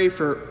temporary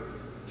for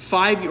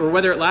 5 or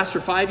whether it lasts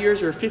for 5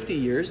 years or 50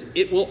 years,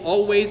 it will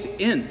always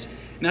end.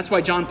 And that's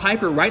why John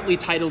Piper rightly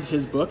titled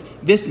his book,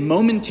 This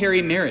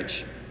Momentary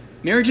Marriage.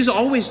 Marriage is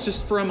always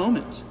just for a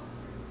moment.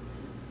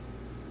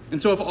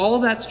 And so if all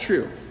of that's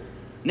true,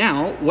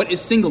 now what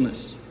is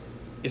singleness?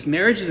 If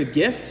marriage is a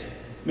gift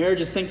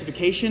marriage is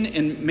sanctification,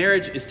 and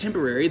marriage is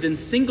temporary, then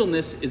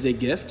singleness is a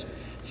gift,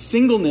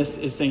 singleness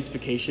is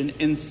sanctification,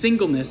 and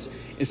singleness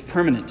is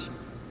permanent.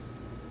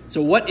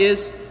 So what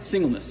is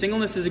singleness?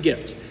 Singleness is a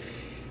gift.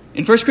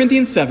 In 1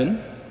 Corinthians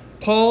 7,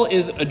 Paul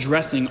is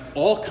addressing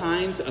all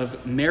kinds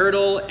of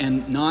marital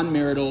and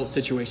non-marital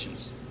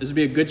situations. This would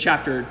be a good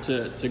chapter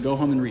to go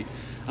home and read.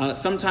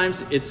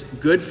 Sometimes it's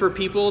good for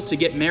people to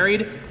get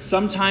married.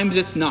 Sometimes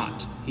it's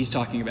not, he's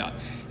talking about.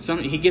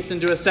 He gets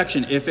into a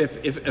section. If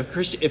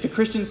a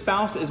Christian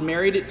spouse is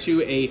married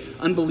to an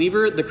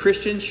unbeliever, the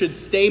Christian should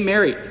stay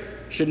married,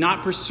 should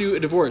not pursue a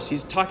divorce.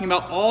 He's talking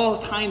about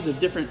all kinds of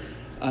different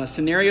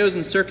scenarios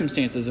and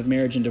circumstances of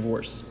marriage and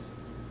divorce.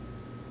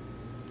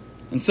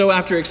 And so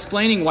after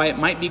explaining why it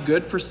might be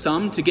good for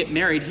some to get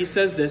married, he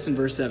says this in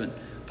verse 7.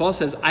 Paul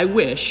says, I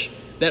wish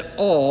that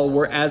all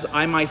were as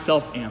I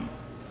myself am,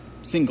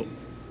 single.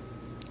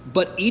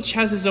 But each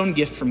has his own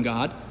gift from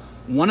God,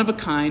 one of a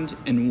kind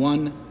and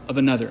one of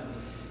another.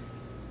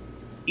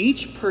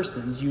 Each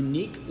person's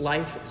unique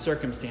life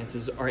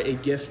circumstances are a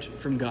gift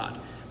from God.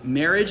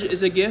 Marriage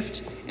is a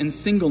gift and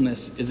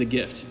singleness is a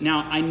gift. Now,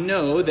 I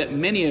know that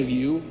many of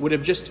you would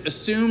have just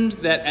assumed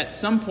that at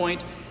some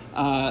point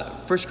 1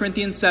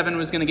 Corinthians 7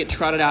 was going to get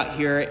trotted out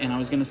here, and I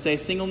was going to say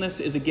singleness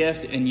is a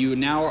gift, and you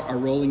now are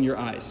rolling your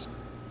eyes.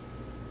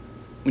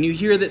 When you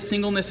hear that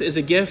singleness is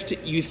a gift,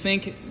 you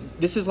think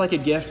this is like a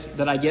gift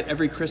that I get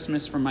every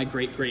Christmas from my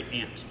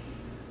great-great-aunt.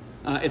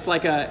 It's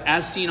like a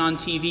as seen on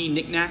TV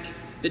knickknack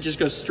that just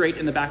goes straight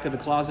in the back of the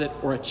closet,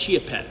 or a Chia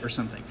Pet or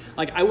something.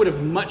 Like I would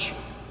have much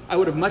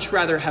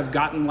rather have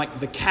gotten like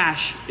the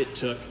cash it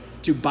took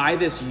to buy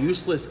this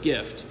useless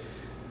gift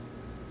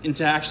and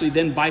to actually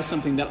then buy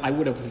something that I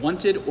would have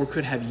wanted or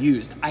could have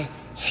used. I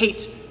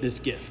hate this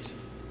gift.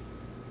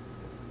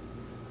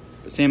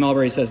 But Sam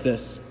Albury says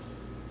this: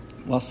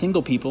 while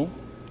single people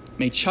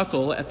may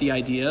chuckle at the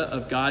idea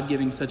of God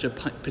giving such a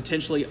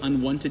potentially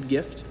unwanted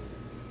gift,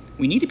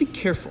 we need to be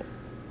careful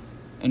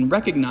and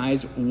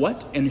recognize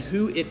what and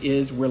who it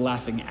is we're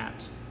laughing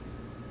at.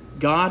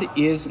 God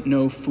is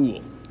no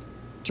fool.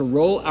 To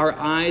roll our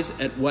eyes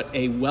at what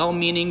a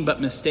well-meaning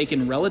but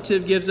mistaken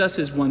relative gives us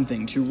is one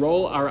thing. To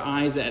roll our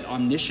eyes at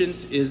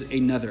omniscience is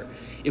another.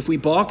 If we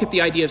balk at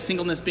the idea of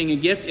singleness being a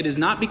gift, it is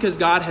not because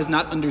God has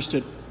not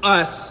understood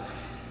us,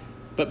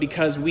 but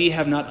because we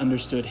have not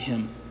understood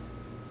him.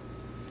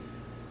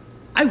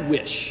 I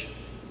wish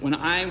when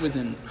I was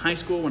in high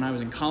school, when I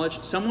was in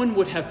college, someone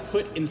would have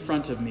put in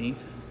front of me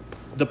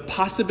the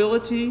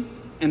possibility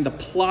and the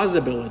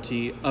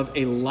plausibility of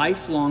a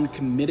lifelong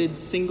committed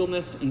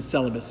singleness and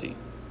celibacy.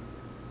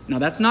 Now,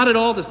 that's not at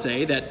all to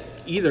say that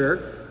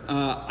either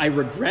I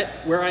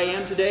regret where I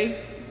am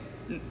today.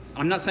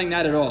 I'm not saying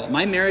that at all.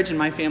 My marriage and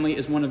my family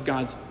is one of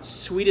God's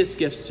sweetest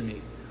gifts to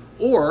me.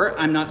 Or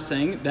I'm not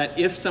saying that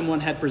if someone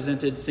had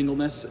presented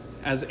singleness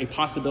as a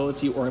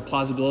possibility or a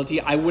plausibility,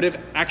 I would have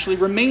actually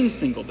remained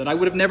single, that I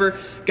would have never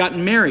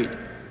gotten married.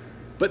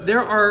 But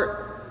there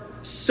are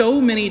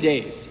so many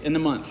days in the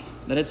month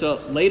that it's a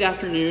late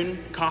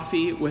afternoon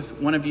coffee with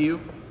one of you.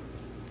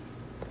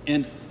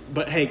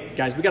 But hey,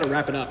 guys, we got to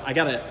wrap it up. I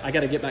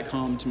gotta get back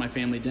home to my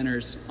family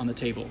dinners on the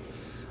table.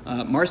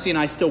 Marcy and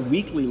I still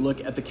weekly look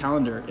at the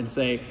calendar and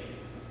say,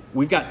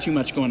 we've got too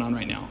much going on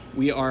right now.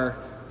 We are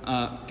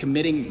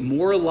committing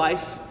more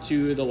life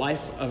to the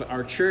life of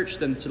our church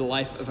than to the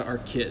life of our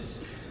kids.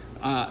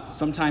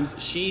 Sometimes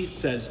she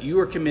says, you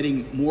are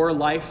committing more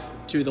life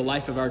to the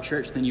life of our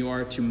church than you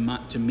are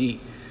to me.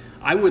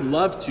 I would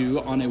love to,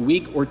 on a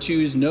week or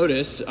two's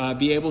notice,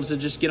 be able to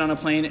just get on a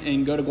plane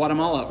and go to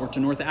Guatemala or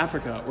to North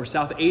Africa or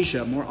South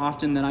Asia more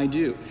often than I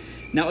do.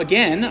 Now,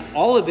 again,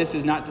 all of this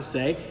is not to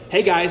say,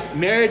 hey guys,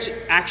 marriage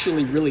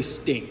actually really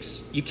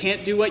stinks. You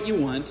can't do what you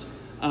want.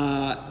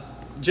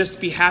 Just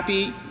be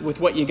happy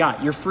with what you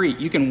got. You're free.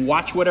 You can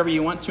watch whatever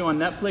you want to on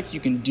Netflix. You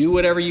can do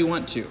whatever you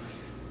want to.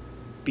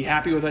 Be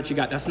happy with what you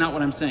got. That's not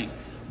what I'm saying.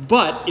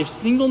 But if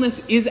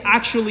singleness is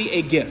actually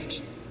a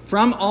gift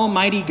from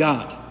Almighty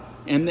God,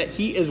 and that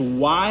he is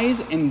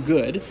wise and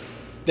good,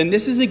 then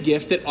this is a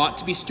gift that ought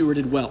to be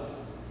stewarded well.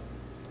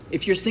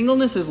 If your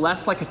singleness is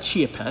less like a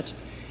Chia Pet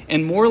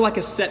and more like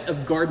a set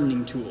of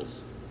gardening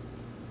tools,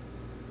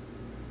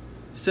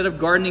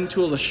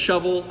 a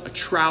shovel, a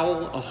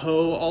trowel, a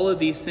hoe, all of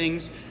these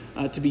things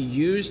to be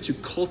used to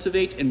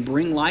cultivate and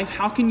bring life,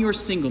 how can your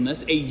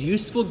singleness, a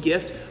useful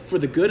gift for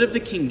the good of the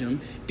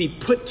kingdom, be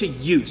put to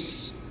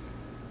use?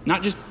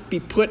 Not just be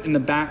put in the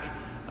back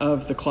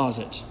of the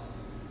closet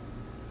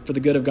for the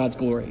good of God's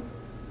glory.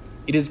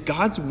 It is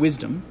God's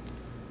wisdom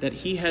that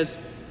he has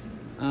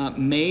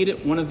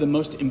made one of the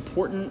most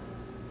important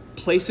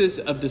places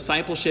of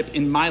discipleship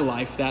in my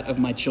life, that of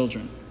my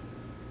children.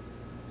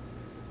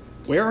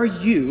 Where are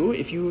you,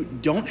 if you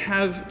don't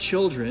have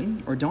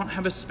children or don't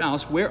have a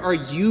spouse, where are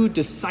you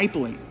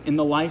discipling in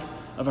the life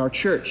of our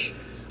church?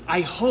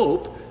 I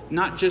hope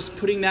not just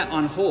putting that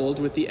on hold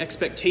with the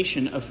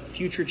expectation of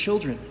future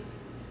children.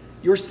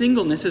 Your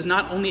singleness is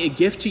not only a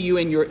gift to you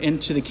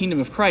and to the kingdom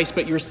of Christ,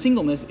 but your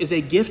singleness is a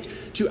gift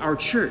to our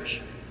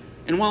church.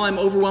 And while I'm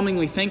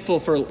overwhelmingly thankful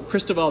for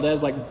Krista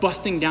Valdez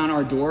busting down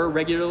our door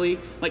regularly,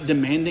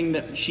 demanding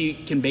that she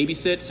can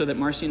babysit so that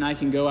Marcy and I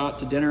can go out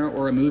to dinner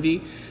or a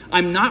movie,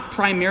 I'm not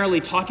primarily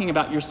talking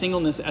about your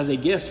singleness as a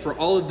gift for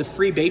all of the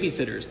free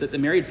babysitters that the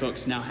married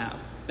folks now have.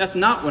 That's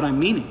not what I'm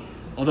meaning,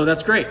 although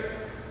that's great.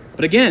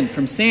 But again,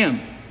 from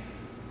Sam,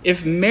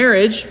 if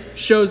marriage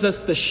shows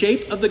us the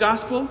shape of the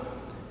gospel,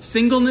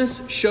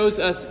 singleness shows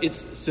us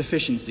its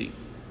sufficiency.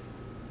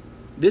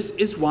 This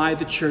is why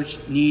the church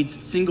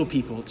needs single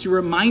people, to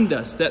remind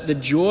us that the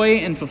joy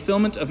and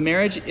fulfillment of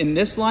marriage in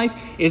this life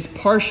is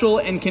partial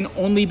and can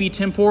only be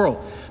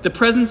temporal. The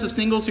presence of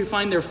singles who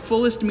find their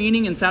fullest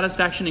meaning and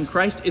satisfaction in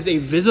Christ is a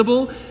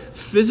visible,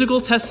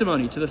 physical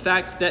testimony to the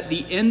fact that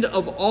the end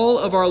of all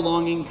of our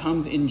longing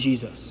comes in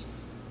Jesus.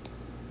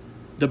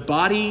 The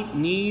body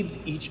needs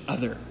each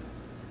other.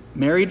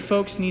 Married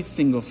folks need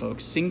single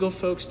folks. Single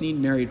folks need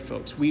married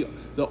folks.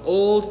 The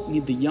old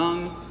need the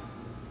young.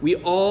 We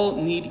all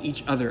need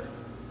each other.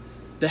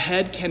 The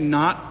head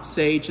cannot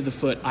say to the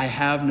foot, I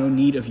have no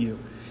need of you.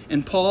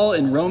 And Paul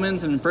in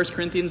Romans and in 1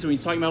 Corinthians, when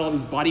he's talking about all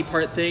these body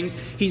part things,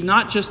 he's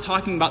not just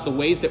talking about the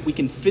ways that we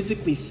can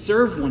physically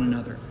serve one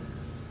another,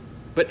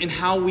 but in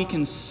how we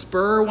can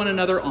spur one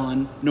another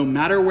on, no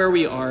matter where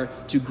we are,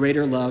 to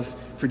greater love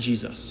for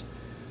Jesus.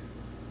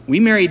 We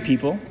married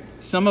people,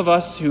 some of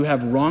us who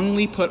have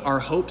wrongly put our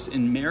hopes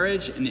in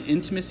marriage and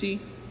intimacy,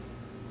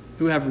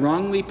 who have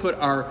wrongly put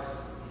our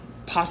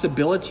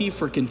possibility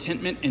for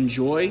contentment and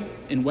joy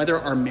in whether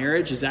our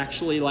marriage is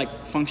actually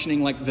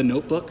functioning like The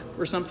Notebook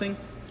or something.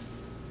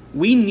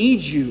 We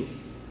need you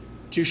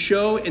to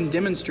show and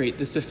demonstrate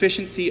the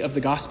sufficiency of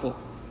the gospel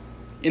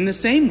in the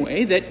same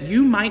way that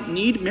you might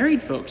need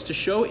married folks to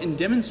show and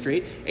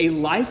demonstrate a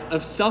life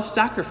of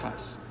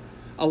self-sacrifice,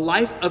 a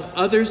life of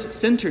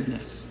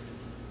others-centeredness.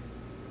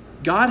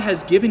 God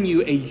has given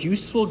you a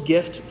useful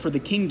gift for the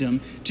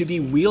kingdom to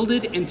be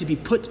wielded and to be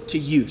put to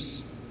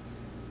use.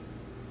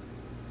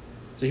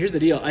 So here's the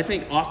deal. I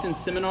think often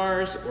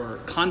seminars or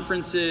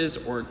conferences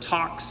or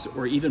talks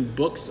or even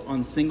books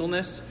on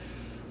singleness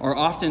are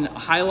often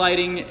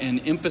highlighting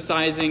and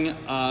emphasizing,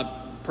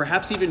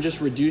 perhaps even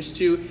just reduced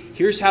to,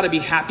 here's how to be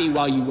happy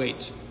while you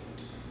wait.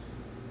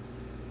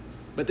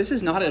 But this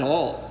is not at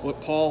all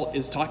what Paul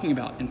is talking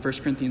about in 1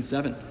 Corinthians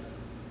 7.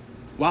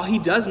 While he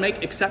does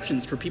make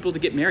exceptions for people to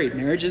get married,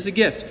 marriage is a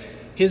gift,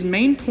 his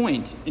main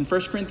point in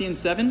 1 Corinthians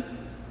 7,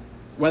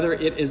 whether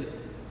it is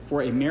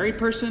for a married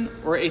person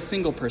or a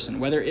single person,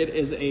 whether it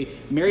is a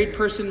married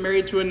person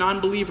married to a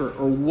non-believer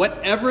or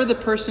whatever the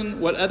person,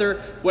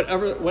 whatever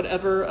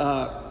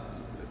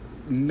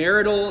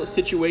marital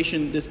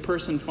situation this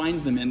person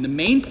finds them in, the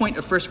main point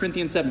of 1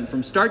 Corinthians 7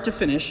 from start to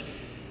finish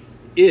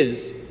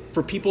is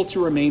for people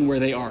to remain where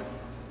they are.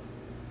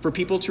 For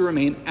people to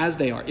remain as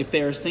they are. If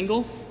they are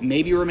single,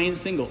 maybe remain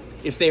single.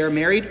 If they are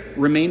married,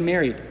 remain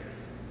married.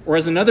 Or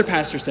as another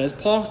pastor says,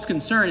 Paul's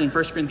concern in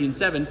 1 Corinthians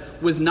 7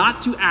 was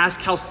not to ask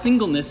how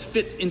singleness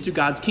fits into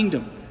God's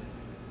kingdom.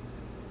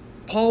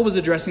 Paul was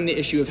addressing the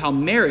issue of how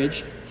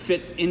marriage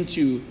fits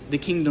into the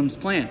kingdom's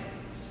plan.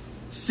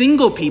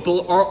 Single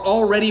people are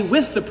already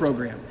with the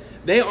program.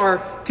 They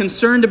are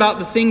concerned about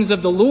the things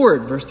of the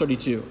Lord, verse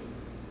 32.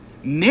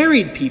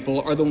 Married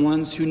people are the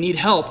ones who need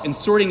help in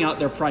sorting out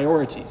their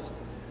priorities.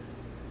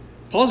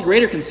 Paul's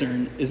greater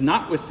concern is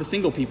not with the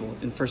single people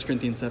in 1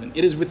 Corinthians 7.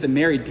 It is with the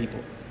married people.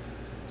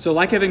 So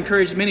like I've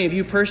encouraged many of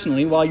you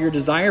personally, while your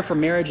desire for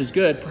marriage is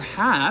good,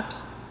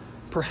 perhaps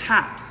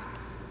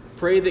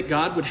pray that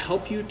God would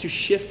help you to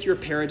shift your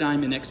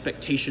paradigm and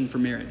expectation for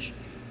marriage.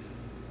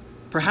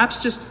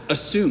 Perhaps just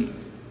assume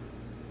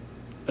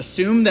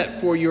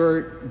that for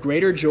your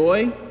greater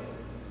joy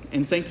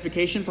and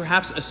sanctification,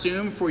 perhaps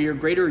assume for your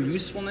greater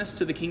usefulness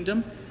to the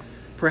kingdom,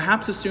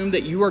 perhaps assume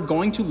that you are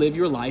going to live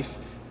your life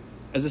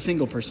as a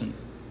single person,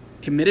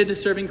 committed to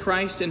serving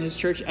Christ and his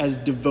church as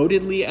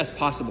devotedly as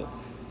possible.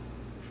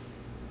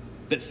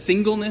 That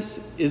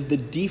singleness is the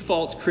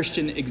default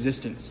Christian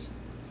existence.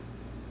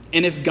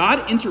 And if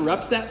God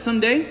interrupts that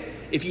someday,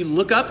 if you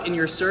look up and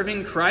you're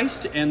serving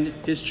Christ and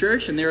his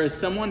church and there is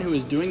someone who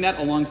is doing that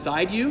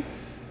alongside you,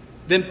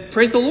 then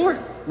praise the Lord.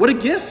 What a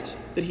gift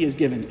that he has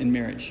given in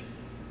marriage.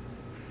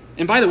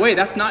 And by the way,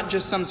 that's not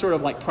just some sort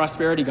of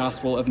prosperity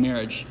gospel of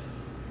marriage.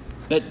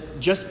 That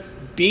just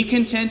be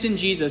content in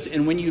Jesus,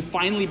 and when you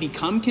finally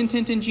become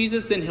content in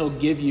Jesus, then he'll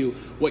give you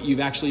what you've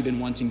actually been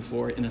wanting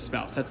for in a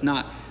spouse.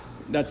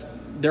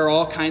 There are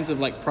all kinds of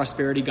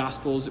prosperity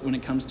gospels when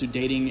it comes to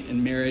dating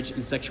and marriage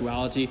and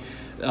sexuality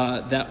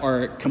that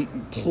are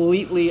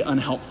completely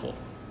unhelpful.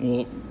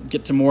 We'll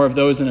get to more of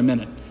those in a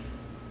minute.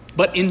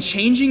 But in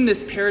changing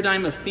this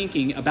paradigm of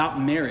thinking about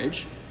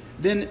marriage,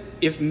 then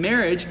if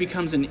marriage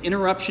becomes an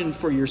interruption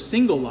for your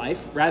single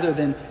life, rather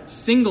than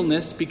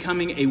singleness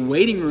becoming a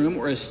waiting room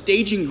or a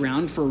staging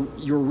ground for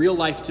your real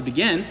life to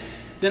begin,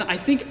 then I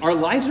think our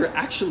lives are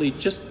actually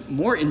just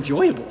more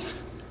enjoyable.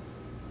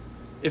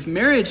 If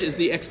marriage is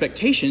the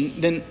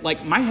expectation, then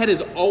my head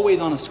is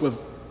always on a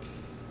swivel,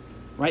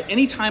 right?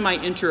 Anytime I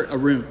enter a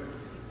room,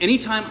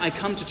 anytime I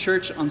come to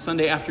church on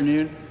Sunday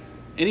afternoon,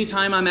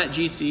 anytime I'm at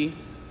GC,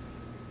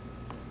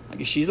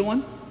 Like, is she the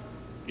one?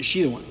 Is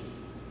she the one?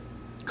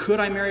 Could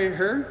I marry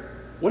her?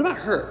 What about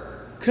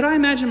her? Could I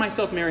imagine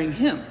myself marrying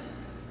him?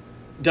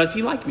 Does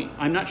he like me?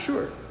 I'm not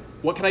sure.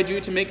 What could I do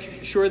to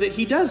make sure that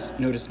he does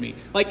notice me?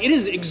 Like, it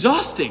is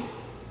exhausting.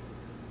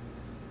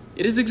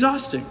 It is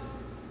exhausting.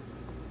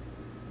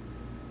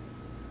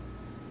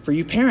 For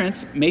you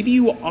parents, maybe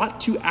you ought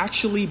to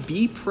actually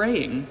be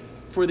praying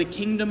for the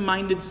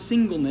kingdom-minded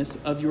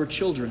singleness of your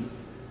children,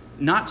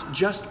 not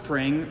just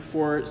praying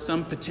for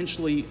some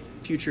potentially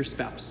future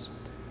spouse.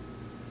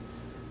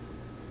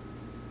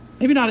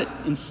 Maybe not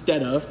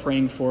instead of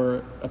praying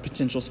for a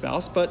potential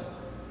spouse, but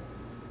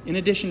in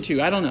addition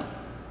to, I don't know.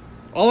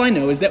 All I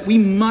know is that we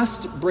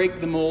must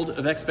break the mold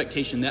of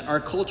expectation that our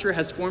culture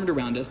has formed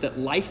around us, that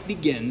life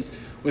begins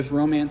with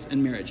romance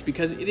and marriage,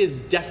 because it is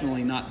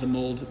definitely not the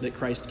mold that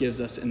Christ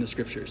gives us in the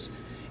scriptures.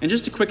 And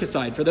just a quick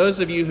aside, for those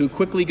of you who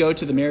quickly go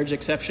to the marriage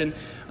exception,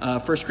 1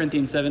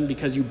 Corinthians 7,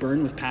 because you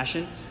burn with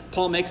passion,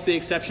 Paul makes the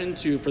exception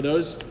for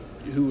those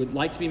who would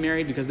like to be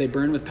married because they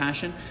burn with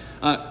passion.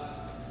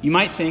 You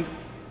might think,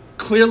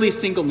 clearly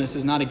singleness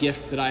is not a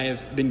gift that I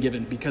have been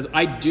given, because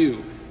I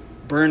do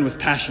burn with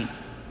passion.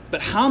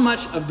 But how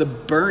much of the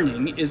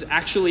burning is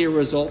actually a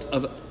result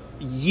of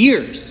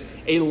years,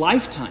 a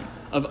lifetime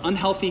of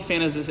unhealthy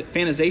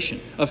fantasization,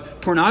 of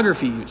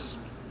pornography use?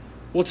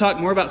 We'll talk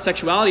more about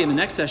sexuality in the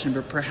next session,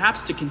 but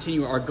perhaps to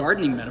continue our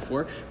gardening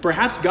metaphor,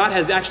 perhaps God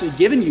has actually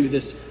given you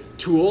this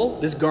tool,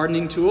 this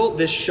gardening tool,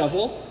 this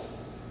shovel,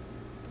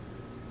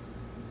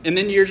 and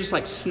then you're just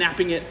like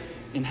snapping it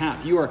in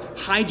half. You are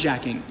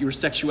hijacking your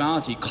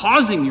sexuality,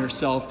 causing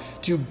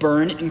yourself to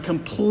burn in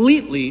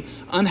completely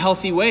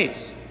unhealthy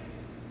ways,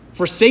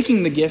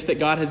 forsaking the gift that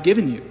God has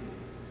given you.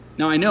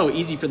 Now, I know,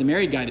 easy for the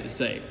married guy to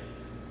say,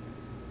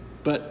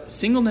 but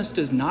singleness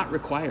does not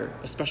require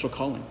a special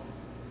calling.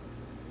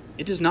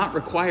 It does not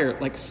require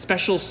like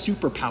special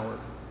superpower.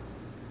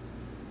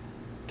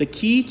 The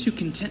key to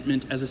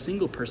contentment as a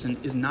single person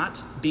is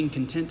not being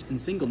content in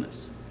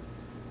singleness.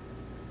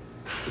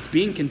 It's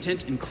being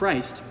content in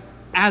Christ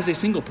as a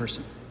single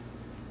person.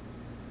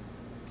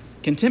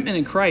 Contentment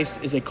in Christ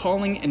is a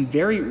calling and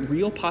very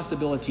real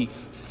possibility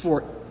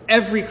for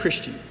every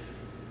Christian,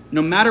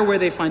 no matter where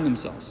they find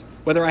themselves.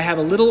 Whether I have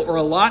a little or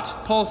a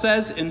lot, Paul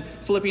says in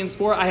Philippians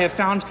 4, I have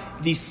found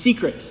the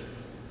secret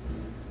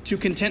to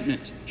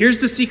contentment. Here's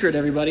the secret,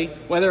 everybody.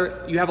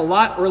 Whether you have a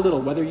lot or a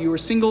little, whether you are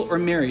single or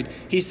married,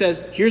 he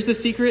says, here's the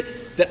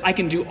secret, that I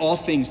can do all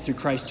things through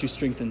Christ who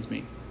strengthens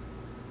me.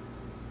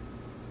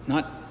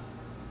 Not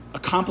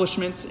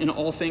accomplishments in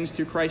all things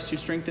through Christ who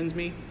strengthens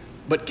me,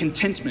 but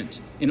contentment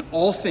in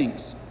all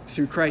things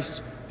through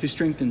Christ who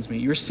strengthens me.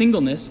 Your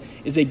singleness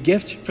is a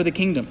gift for the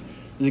kingdom,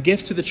 is a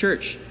gift to the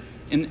church,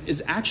 and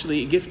is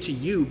actually a gift to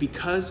you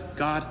because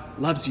God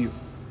loves you.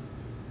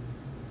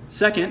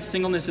 Second,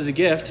 singleness is a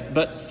gift,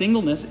 but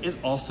singleness is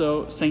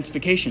also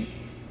sanctification.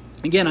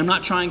 Again, I'm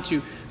not trying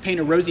to paint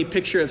a rosy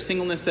picture of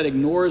singleness that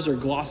ignores or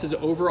glosses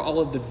over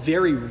all of the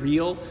very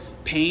real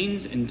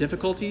pains and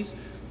difficulties,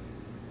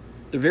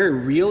 the very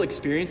real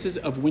experiences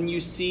of when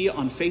you see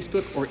on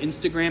Facebook or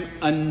Instagram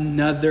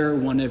another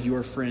one of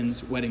your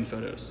friends' wedding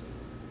photos,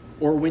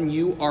 or when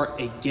you are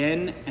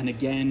again and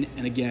again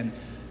and again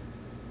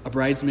a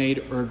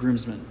bridesmaid or a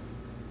groomsman.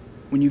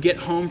 When you get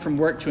home from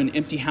work to an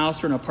empty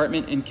house or an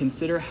apartment and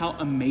consider how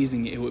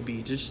amazing it would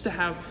be to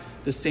have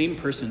the same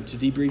person to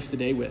debrief the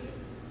day with,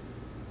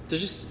 to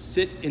just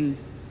sit in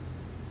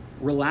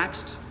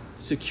relaxed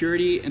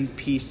security and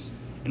peace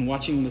and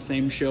watching the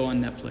same show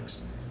on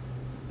Netflix.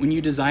 When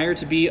you desire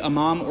to be a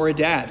mom or a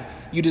dad,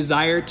 you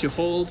desire to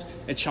hold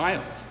a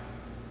child.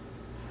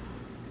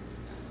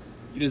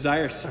 You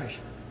desire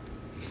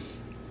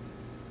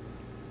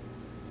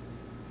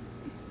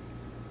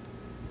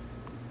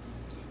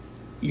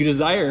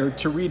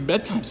to read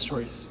bedtime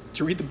stories,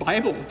 to read the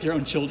Bible with your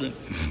own children.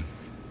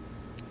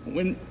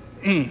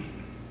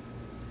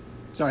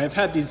 I've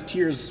had these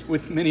tears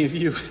with many of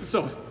you,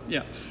 so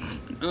yeah.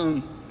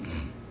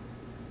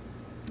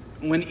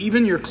 When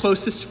even your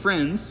closest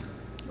friends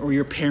or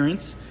your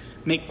parents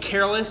make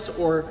careless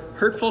or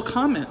hurtful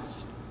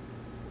comments.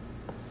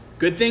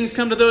 Good things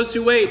come to those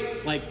who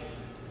wait. Like,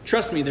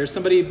 trust me, there's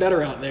somebody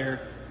better out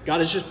there. God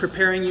is just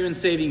preparing you and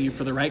saving you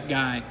for the right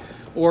guy.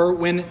 Or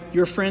when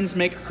your friends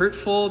make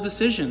hurtful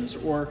decisions,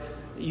 or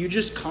you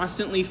just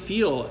constantly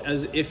feel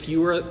as if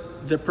you are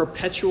the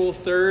perpetual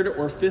third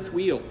or fifth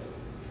wheel.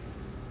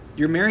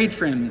 Your married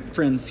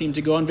friends seem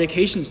to go on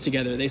vacations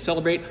together. They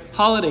celebrate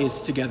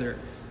holidays together.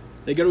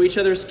 They go to each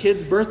other's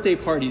kids' birthday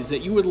parties that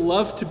you would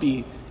love to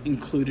be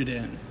included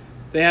in.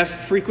 They have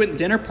frequent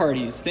dinner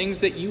parties, things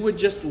that you would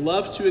just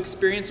love to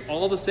experience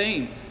all the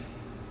same.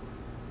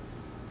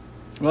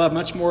 We'll have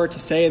much more to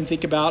say and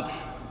think about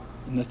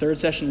in the third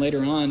session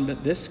later on,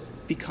 but this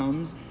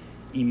becomes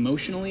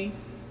emotionally,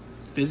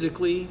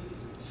 physically,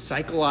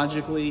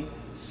 psychologically,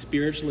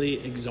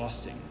 spiritually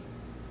exhausting.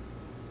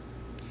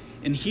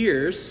 And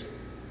here's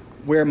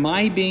where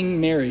my being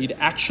married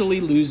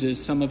actually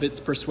loses some of its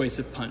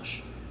persuasive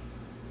punch.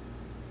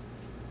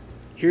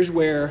 Here's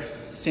where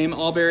Sam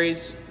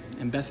Alberry's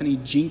and Bethany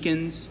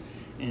Jenkins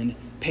and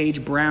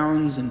Paige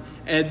Brown's and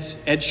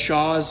Ed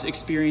Shaw's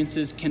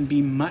experiences can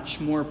be much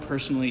more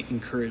personally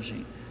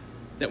encouraging.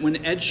 That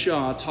when Ed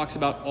Shaw talks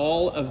about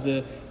all of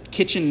the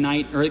kitchen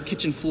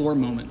floor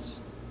moments,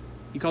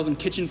 he calls them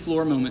kitchen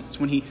floor moments,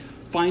 when he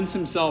finds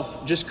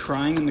himself just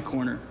crying in the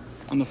corner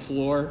on the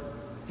floor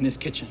in his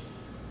kitchen,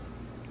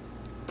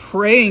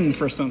 praying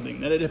for something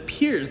that it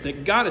appears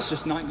that God is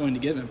just not going to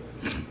give him.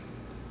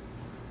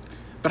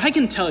 But I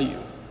can tell you,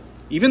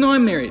 even though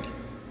I'm married,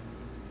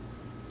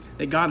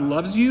 that God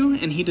loves you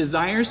and he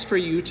desires for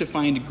you to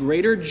find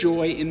greater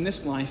joy in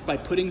this life by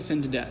putting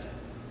sin to death,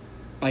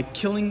 by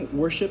killing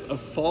worship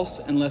of false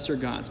and lesser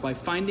gods, by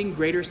finding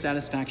greater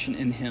satisfaction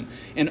in him.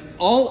 And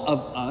all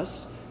of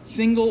us,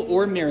 single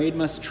or married,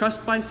 must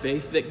trust by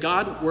faith that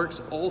God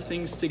works all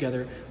things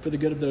together for the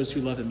good of those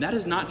who love him. That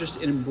is not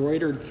just an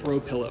embroidered throw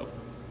pillow.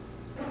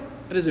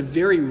 That is a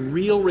very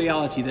real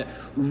reality, that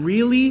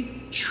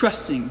really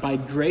trusting by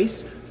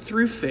grace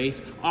through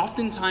faith,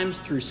 oftentimes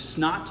through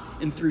snot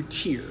and through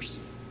tears,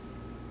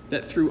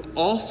 that through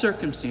all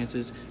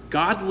circumstances,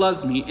 God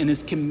loves me and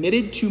is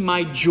committed to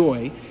my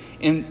joy,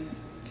 and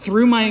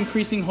through my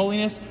increasing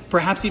holiness,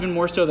 perhaps even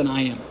more so than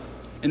I am.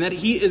 And that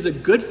he is a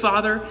good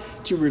father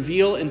to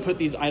reveal and put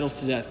these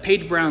idols to death.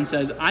 Paige Brown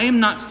says, I am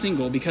not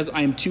single because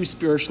I am too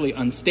spiritually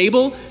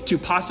unstable to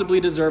possibly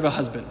deserve a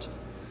husband,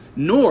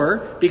 nor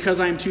because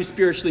I am too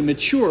spiritually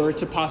mature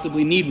to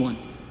possibly need one.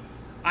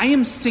 I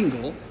am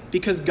single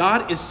because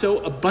God is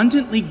so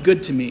abundantly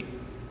good to me,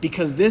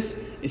 because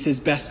this is his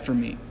best for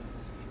me.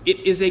 It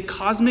is a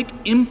cosmic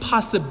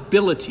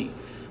impossibility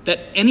that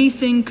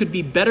anything could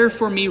be better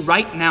for me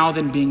right now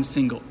than being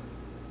single.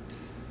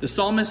 The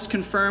psalmist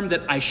confirmed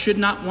that I should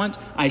not want,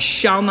 I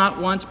shall not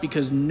want,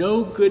 because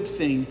no good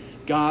thing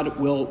God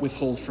will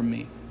withhold from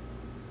me.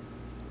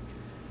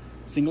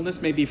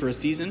 Singleness may be for a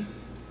season.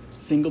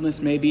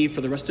 Singleness may be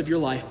for the rest of your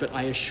life, but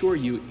I assure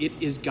you, it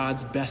is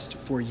God's best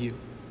for you.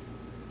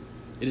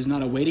 It is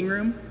not a waiting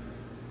room.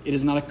 It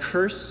is not a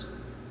curse.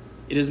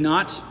 It is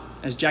not,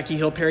 as Jackie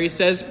Hill Perry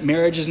says,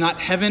 marriage is not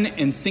heaven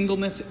and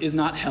singleness is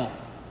not hell.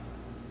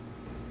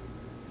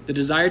 The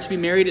desire to be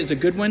married is a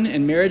good one,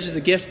 and marriage is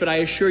a gift, but I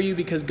assure you,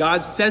 because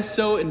God says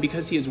so and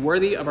because he is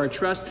worthy of our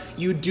trust,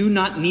 you do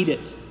not need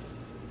it.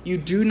 You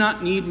do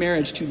not need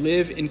marriage to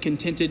live in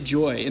contented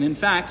joy. And in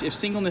fact, if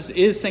singleness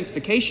is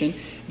sanctification,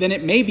 then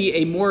it may be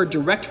a more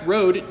direct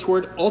road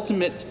toward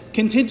ultimate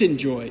contented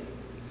joy.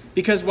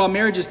 Because while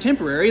marriage is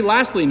temporary,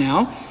 lastly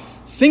now,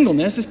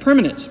 singleness is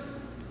permanent.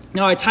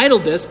 Now, I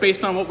titled this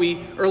based on what we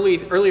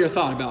earlier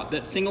thought about,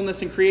 that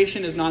singleness in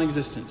creation is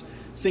non-existent.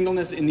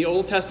 Singleness in the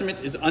Old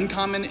Testament is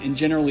uncommon and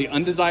generally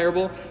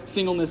undesirable.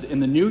 Singleness in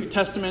the New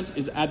Testament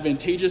is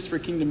advantageous for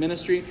kingdom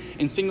ministry.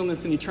 And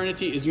singleness in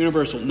eternity is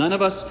universal. None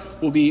of us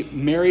will be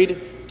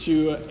married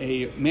to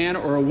a man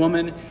or a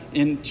woman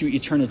into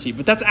eternity.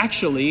 But that's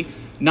actually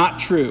not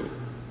true.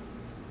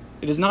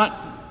 It is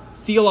not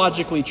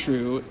theologically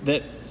true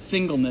that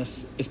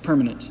singleness is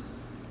permanent.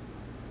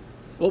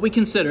 What we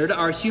considered,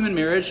 our human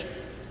marriages,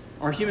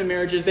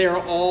 they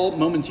are all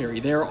momentary.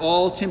 They are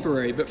all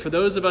temporary. But for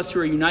those of us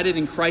who are united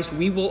in Christ,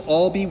 we will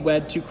all be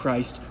wed to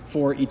Christ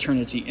for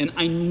eternity. And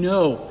I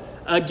know,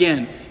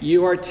 again,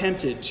 you are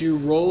tempted to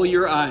roll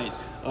your eyes.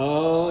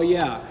 Oh,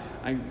 yeah,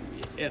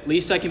 at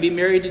least I can be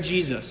married to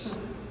Jesus.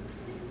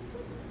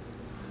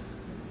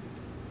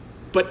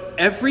 But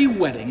every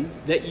wedding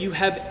that you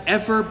have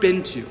ever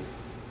been to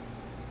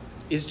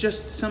is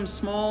just some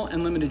small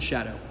and limited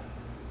shadow.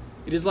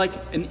 It is like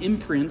an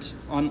imprint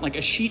on like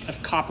a sheet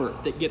of copper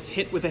that gets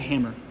hit with a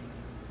hammer.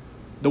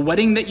 The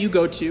wedding that you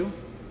go to,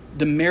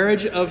 the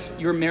marriage of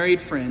your married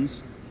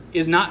friends,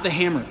 is not the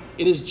hammer.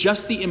 It is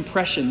just the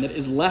impression that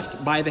is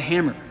left by the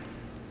hammer.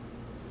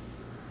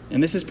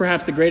 And this is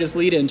perhaps the greatest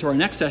lead-in to our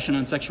next session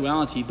on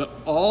sexuality, but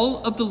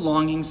all of the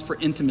longings for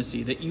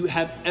intimacy that you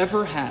have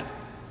ever had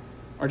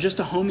are just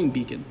a homing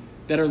beacon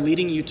that are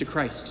leading you to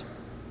Christ,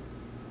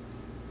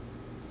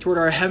 toward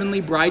our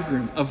heavenly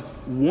bridegroom of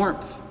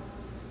warmth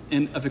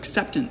and of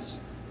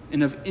acceptance,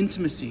 and of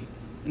intimacy,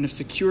 and of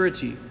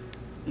security,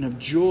 and of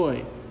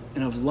joy,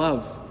 and of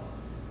love.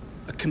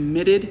 A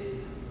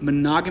committed,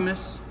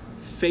 monogamous,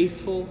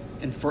 faithful,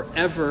 and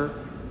forever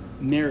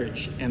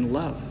marriage and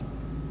love.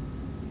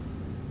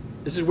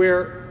 This is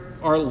where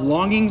our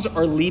longings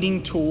are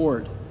leading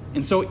toward.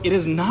 And so it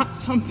is not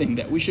something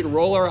that we should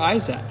roll our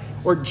eyes at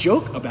or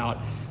joke about.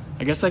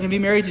 I guess I can be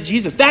married to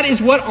Jesus. That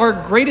is what our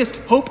greatest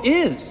hope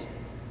is.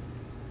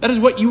 That is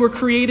what you were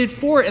created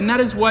for, and that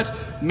is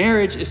what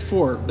marriage is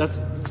for. This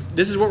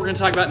is what we're going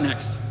to talk about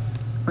next.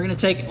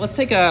 Let's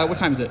take what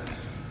time is it?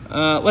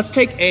 Let's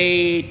take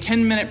a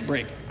 10-minute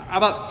break. How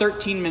about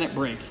 13-minute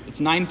break? It's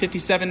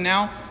 9:57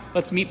 now.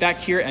 Let's meet back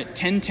here at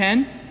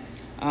 10:10.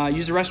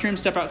 Use the restroom,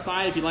 step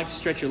outside if you'd like to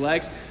stretch your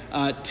legs.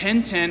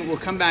 10:10, we'll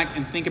come back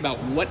and think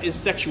about what is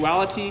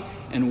sexuality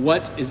and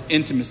what is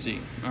intimacy.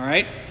 All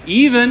right?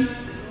 Even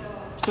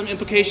some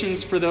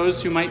implications for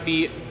those who might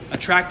be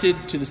attracted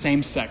to the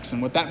same sex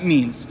and what that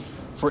means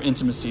for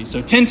intimacy.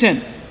 So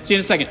 10:10. See you in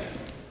a second.